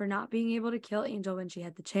apologizes for not being able to kill Angel when she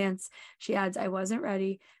had the chance. She adds, "I wasn't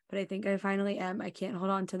ready, but I think I finally am. I can't hold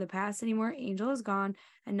on to the past anymore. Angel is gone,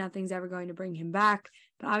 and nothing's ever going to bring him back."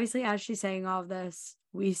 But obviously, as she's saying all of this,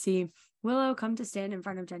 we see Willow come to stand in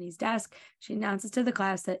front of Jenny's desk. She announces to the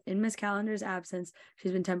class that in Miss Calendar's absence,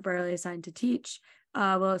 she's been temporarily assigned to teach.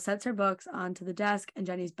 Willow sets her books onto the desk, and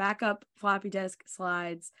Jenny's backup floppy disk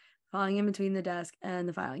slides, falling in between the desk and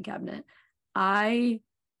the filing cabinet.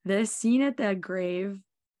 This scene at the grave,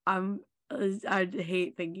 I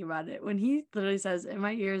hate thinking about it. When he literally says, "In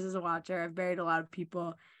my years as a watcher, I've buried a lot of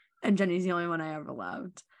people, and Jenny's the only one I ever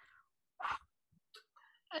loved."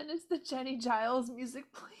 And it's the Jenny Giles music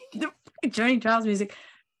playing. The Jenny Giles music.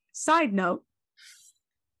 Side note,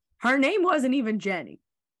 her name wasn't even Jenny.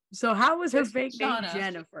 So how was her fake name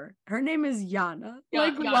Jennifer? Her name is Yana.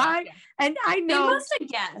 Like, why? Yeah. And I know they must have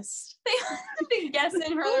guessed. They must have been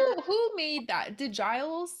guessing her. Who made that? Did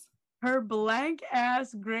Giles? her blank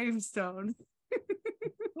ass gravestone.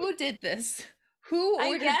 Who did this? Who I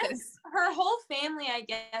ordered guess this? her whole family, I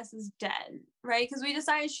guess, is dead, right? Because we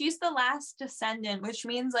decided she's the last descendant, which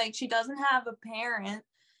means like she doesn't have a parent.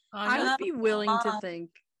 I No. would be willing to Mom. think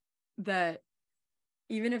that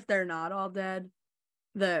even if they're not all dead,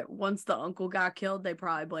 that once the uncle got killed, they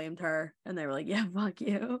probably blamed her and they were like, yeah, fuck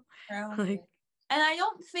you. Like, And I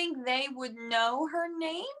don't think they would know her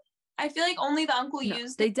name. I feel like only the uncle No,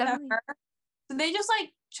 used they it to definitely- her. So they just like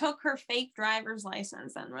took her fake driver's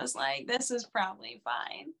license and was like, this is probably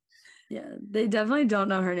fine. yeah, they definitely don't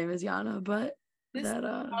know her name is Yana, but This that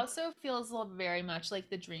also feels very much like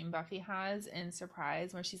the dream Buffy has in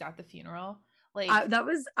Surprise, where she's at the funeral. Like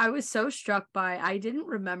I was so struck by, I didn't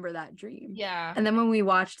remember that dream. yeah. And then when we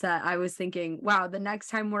watched that, I was thinking, wow, the next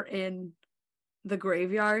time we're in the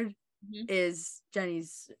graveyard is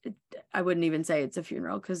Jenny's, I wouldn't even say it's a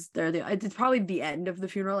funeral because it's probably the end of the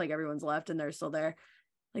funeral, like everyone's left and they're still there.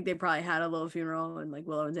 Like they probably had a little funeral and like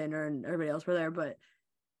Willow and Xander and everybody else were there, but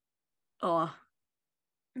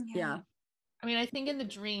yeah. I mean, I think in the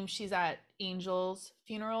dream she's at Angel's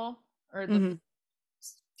funeral, or the Mhm.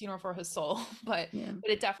 funeral for his soul, but Yeah.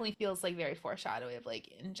 it definitely feels like very foreshadowy of like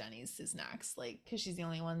in Jenny's is next, like because she's the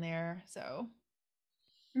only one there, so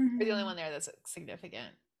or the only one there that's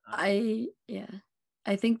significant. I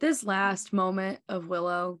think this last moment of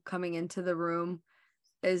Willow coming into the room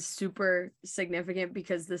is super significant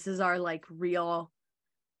because this is our like real,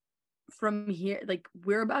 from here, like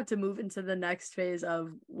we're about to move into the next phase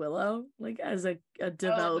of Willow, like as a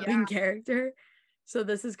developing character. So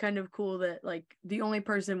this is kind of cool that like the only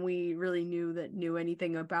person we really knew that knew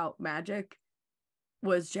anything about magic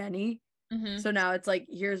was Jenny. So now it's like,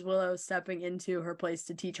 here's Willow stepping into her place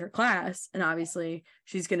to teach her class. And obviously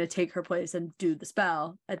she's going to take her place and do the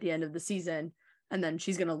spell at the end of the season. And then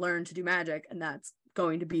she's going to learn to do magic. And that's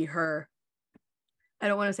going to be her, I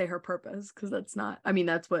don't want to say her purpose, because that's not, I mean,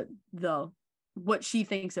 that's what she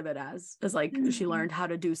thinks of it as like she learned how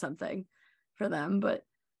to do something for them. But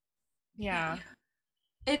yeah,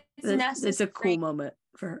 it's necessary. It's a cool moment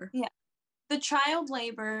for her. Yeah. The child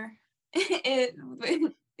labor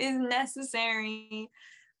is necessary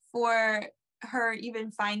for her even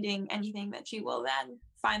finding anything that she will then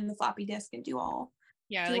find the floppy disk and do all.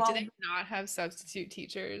 Like do they not have substitute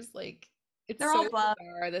teachers? Like they're so all bugs.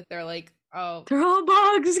 Bizarre that they're like, oh, they're all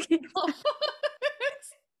bugs. It's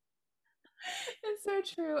so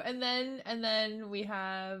true. And then we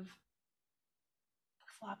have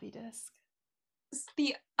floppy disk.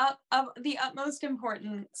 The utmost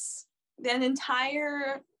importance. An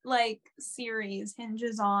entire like series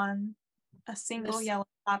hinges on a single yellow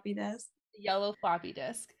floppy disk. Yellow floppy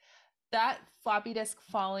disk. That floppy disk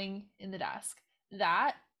falling in the desk.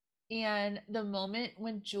 That and the moment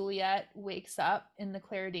when Juliet wakes up in the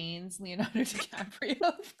Claire Danes Leonardo DiCaprio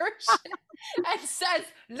version and says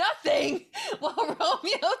nothing while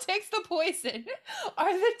Romeo takes the poison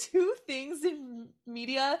are the two things in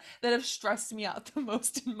media that have stressed me out the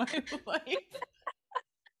most in my life.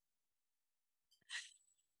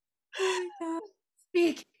 Oh my God.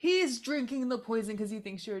 Speak. He's drinking the poison because he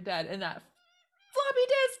thinks you're dead. And that floppy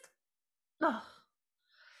disk. Oh.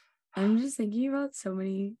 I'm just thinking about so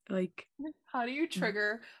many, like, how do you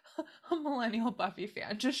trigger a millennial Buffy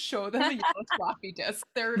fan? Just show them a yellow floppy disk.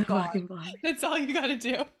 They're gone. That's all you gotta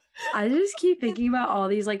do. I just keep thinking about all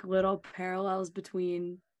these like little parallels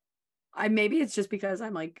between, maybe it's just because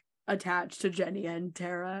I'm like attached to Jenny and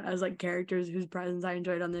Tara as like characters whose presence I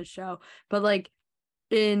enjoyed on this show. But like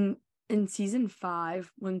in season 5,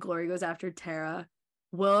 when Glory goes after Tara,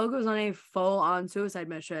 Willow goes on a full-on suicide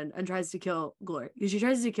mission and tries to kill Glory because she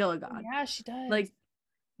tries to kill a god. Yeah, she does. Like,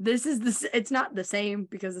 it's not the same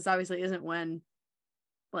because this obviously isn't when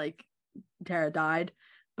like Tara died,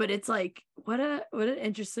 but it's like what an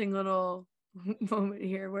interesting little moment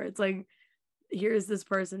here where it's like, here's this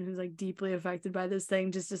person who's like deeply affected by this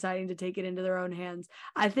thing just deciding to take it into their own hands.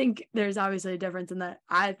 I think there's obviously a difference in that.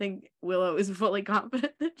 I think Willow is fully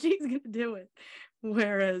confident that she's gonna do it,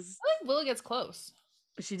 whereas I think Willow gets close.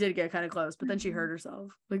 She did get kind of close, but then she hurt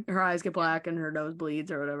herself. Like her eyes get black and her nose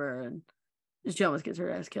bleeds or whatever, and she almost gets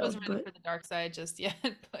her ass killed. Wasn't ready for the dark side just yet,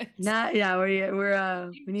 but we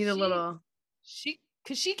need a little.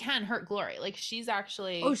 Because she can hurt Glory. Like she's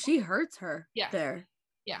actually. Oh, she hurts her. Yeah. There.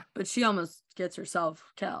 Yeah. But she almost gets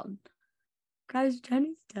herself killed. Guys,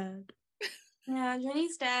 Jenny's dead. Yeah,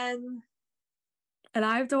 Jenny's dead. And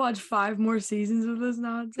I have to watch 5 more seasons of this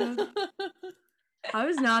nonsense. I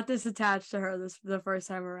was not this attached to her the first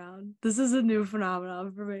time around. This is a new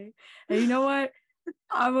phenomenon for me. And you know what?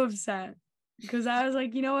 I'm upset because I was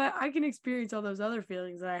like, you know what? I can experience all those other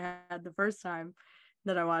feelings that I had the first time.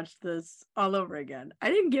 that I watched this all over again. I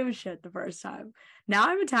didn't give a shit the first time. Now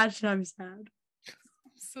I'm attached and I'm sad.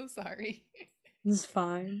 I'm so sorry. It's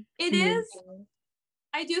fine. It is.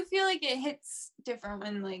 I do feel like it hits different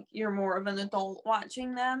when like you're more of an adult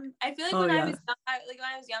watching them. I feel like when I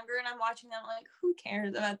was younger and I'm watching them, like who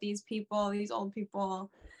cares about these people, these old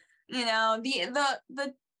people? You know,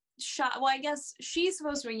 the shot. Well, I guess she's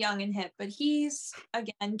supposed to be young and hip, but he's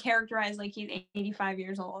again characterized like he's 85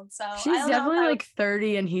 years old. So she's definitely like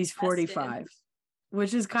 30 and he's 45,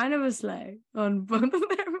 which is kind of a slay on both of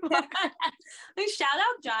their parts. Like, shout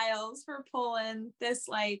out Giles for pulling this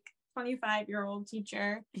like 25-year-old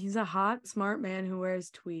teacher. He's a hot, smart man who wears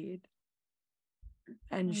tweed.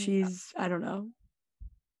 And she's, I don't know,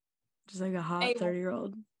 just like a hot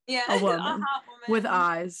 30-year-old. Yeah, a woman, a hot woman with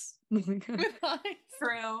eyes. With eyes.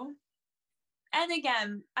 True. And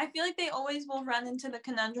again, I feel like they always will run into the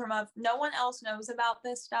conundrum of no one else knows about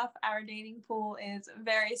this stuff. Our dating pool is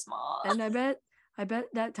very small. And I bet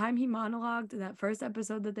that time he monologued in that first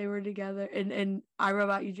episode that they were together and I Wrote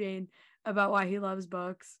About You, Jane, about why he loves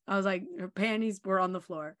books. I was like, her panties were on the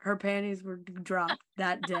floor. Her panties were dropped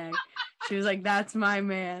that day. She was like, that's my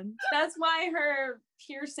man. That's why her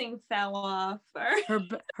piercing fell off.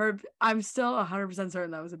 Her I'm still 100%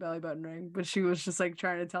 certain that was a belly button ring, but she was just like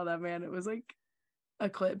trying to tell that man it was like a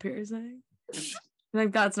clit piercing.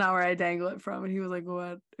 Like, that's not where I dangle it from. And he was like,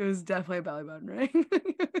 what? It was definitely a belly button ring.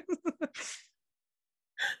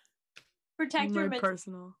 Protect your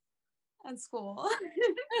personal at school.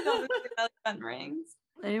 Don't belly button rings.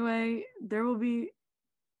 Anyway, there's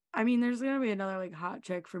gonna be another like hot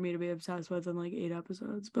chick for me to be obsessed with in like 8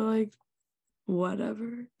 episodes, but like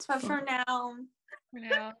whatever. But for now,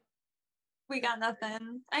 we got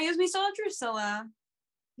nothing. I guess we saw Drusilla.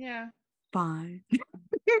 Yeah. Fine.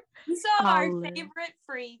 We saw our favorite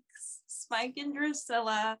freaks, Spike and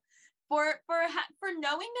Drusilla. For knowing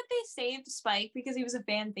that they saved Spike because he was a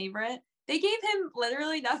fan favorite, they gave him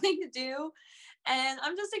literally nothing to do. And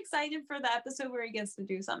I'm just excited for the episode where he gets to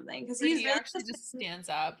do something because he really actually just stands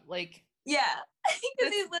up, like, yeah,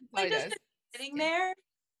 because he's literally just sitting there,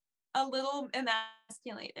 a little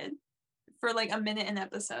emasculated for like a minute an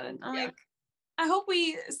episode. I'm like, I hope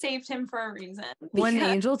we saved him for a reason. When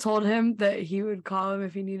Angel told him that he would call him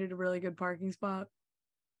if he needed a really good parking spot,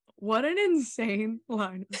 what an insane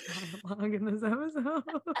line of dialogue in this episode.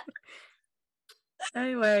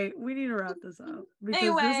 Anyway, we need to wrap this up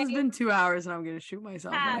because this has been 2 hours and I'm going to shoot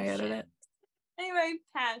myself when I edit it. Anyway,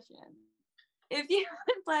 passion. If you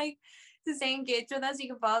would like to stay engaged with us, you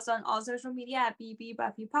can follow us on all social media at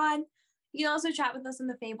BBBuffyPod. You can also chat with us in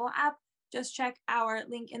the Fable app. Just check our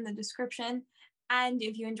link in the description. And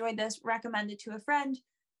if you enjoyed this, recommend it to a friend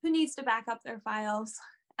who needs to back up their files,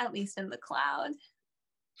 at least in the cloud.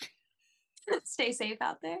 Stay safe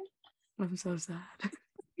out there. I'm so sad.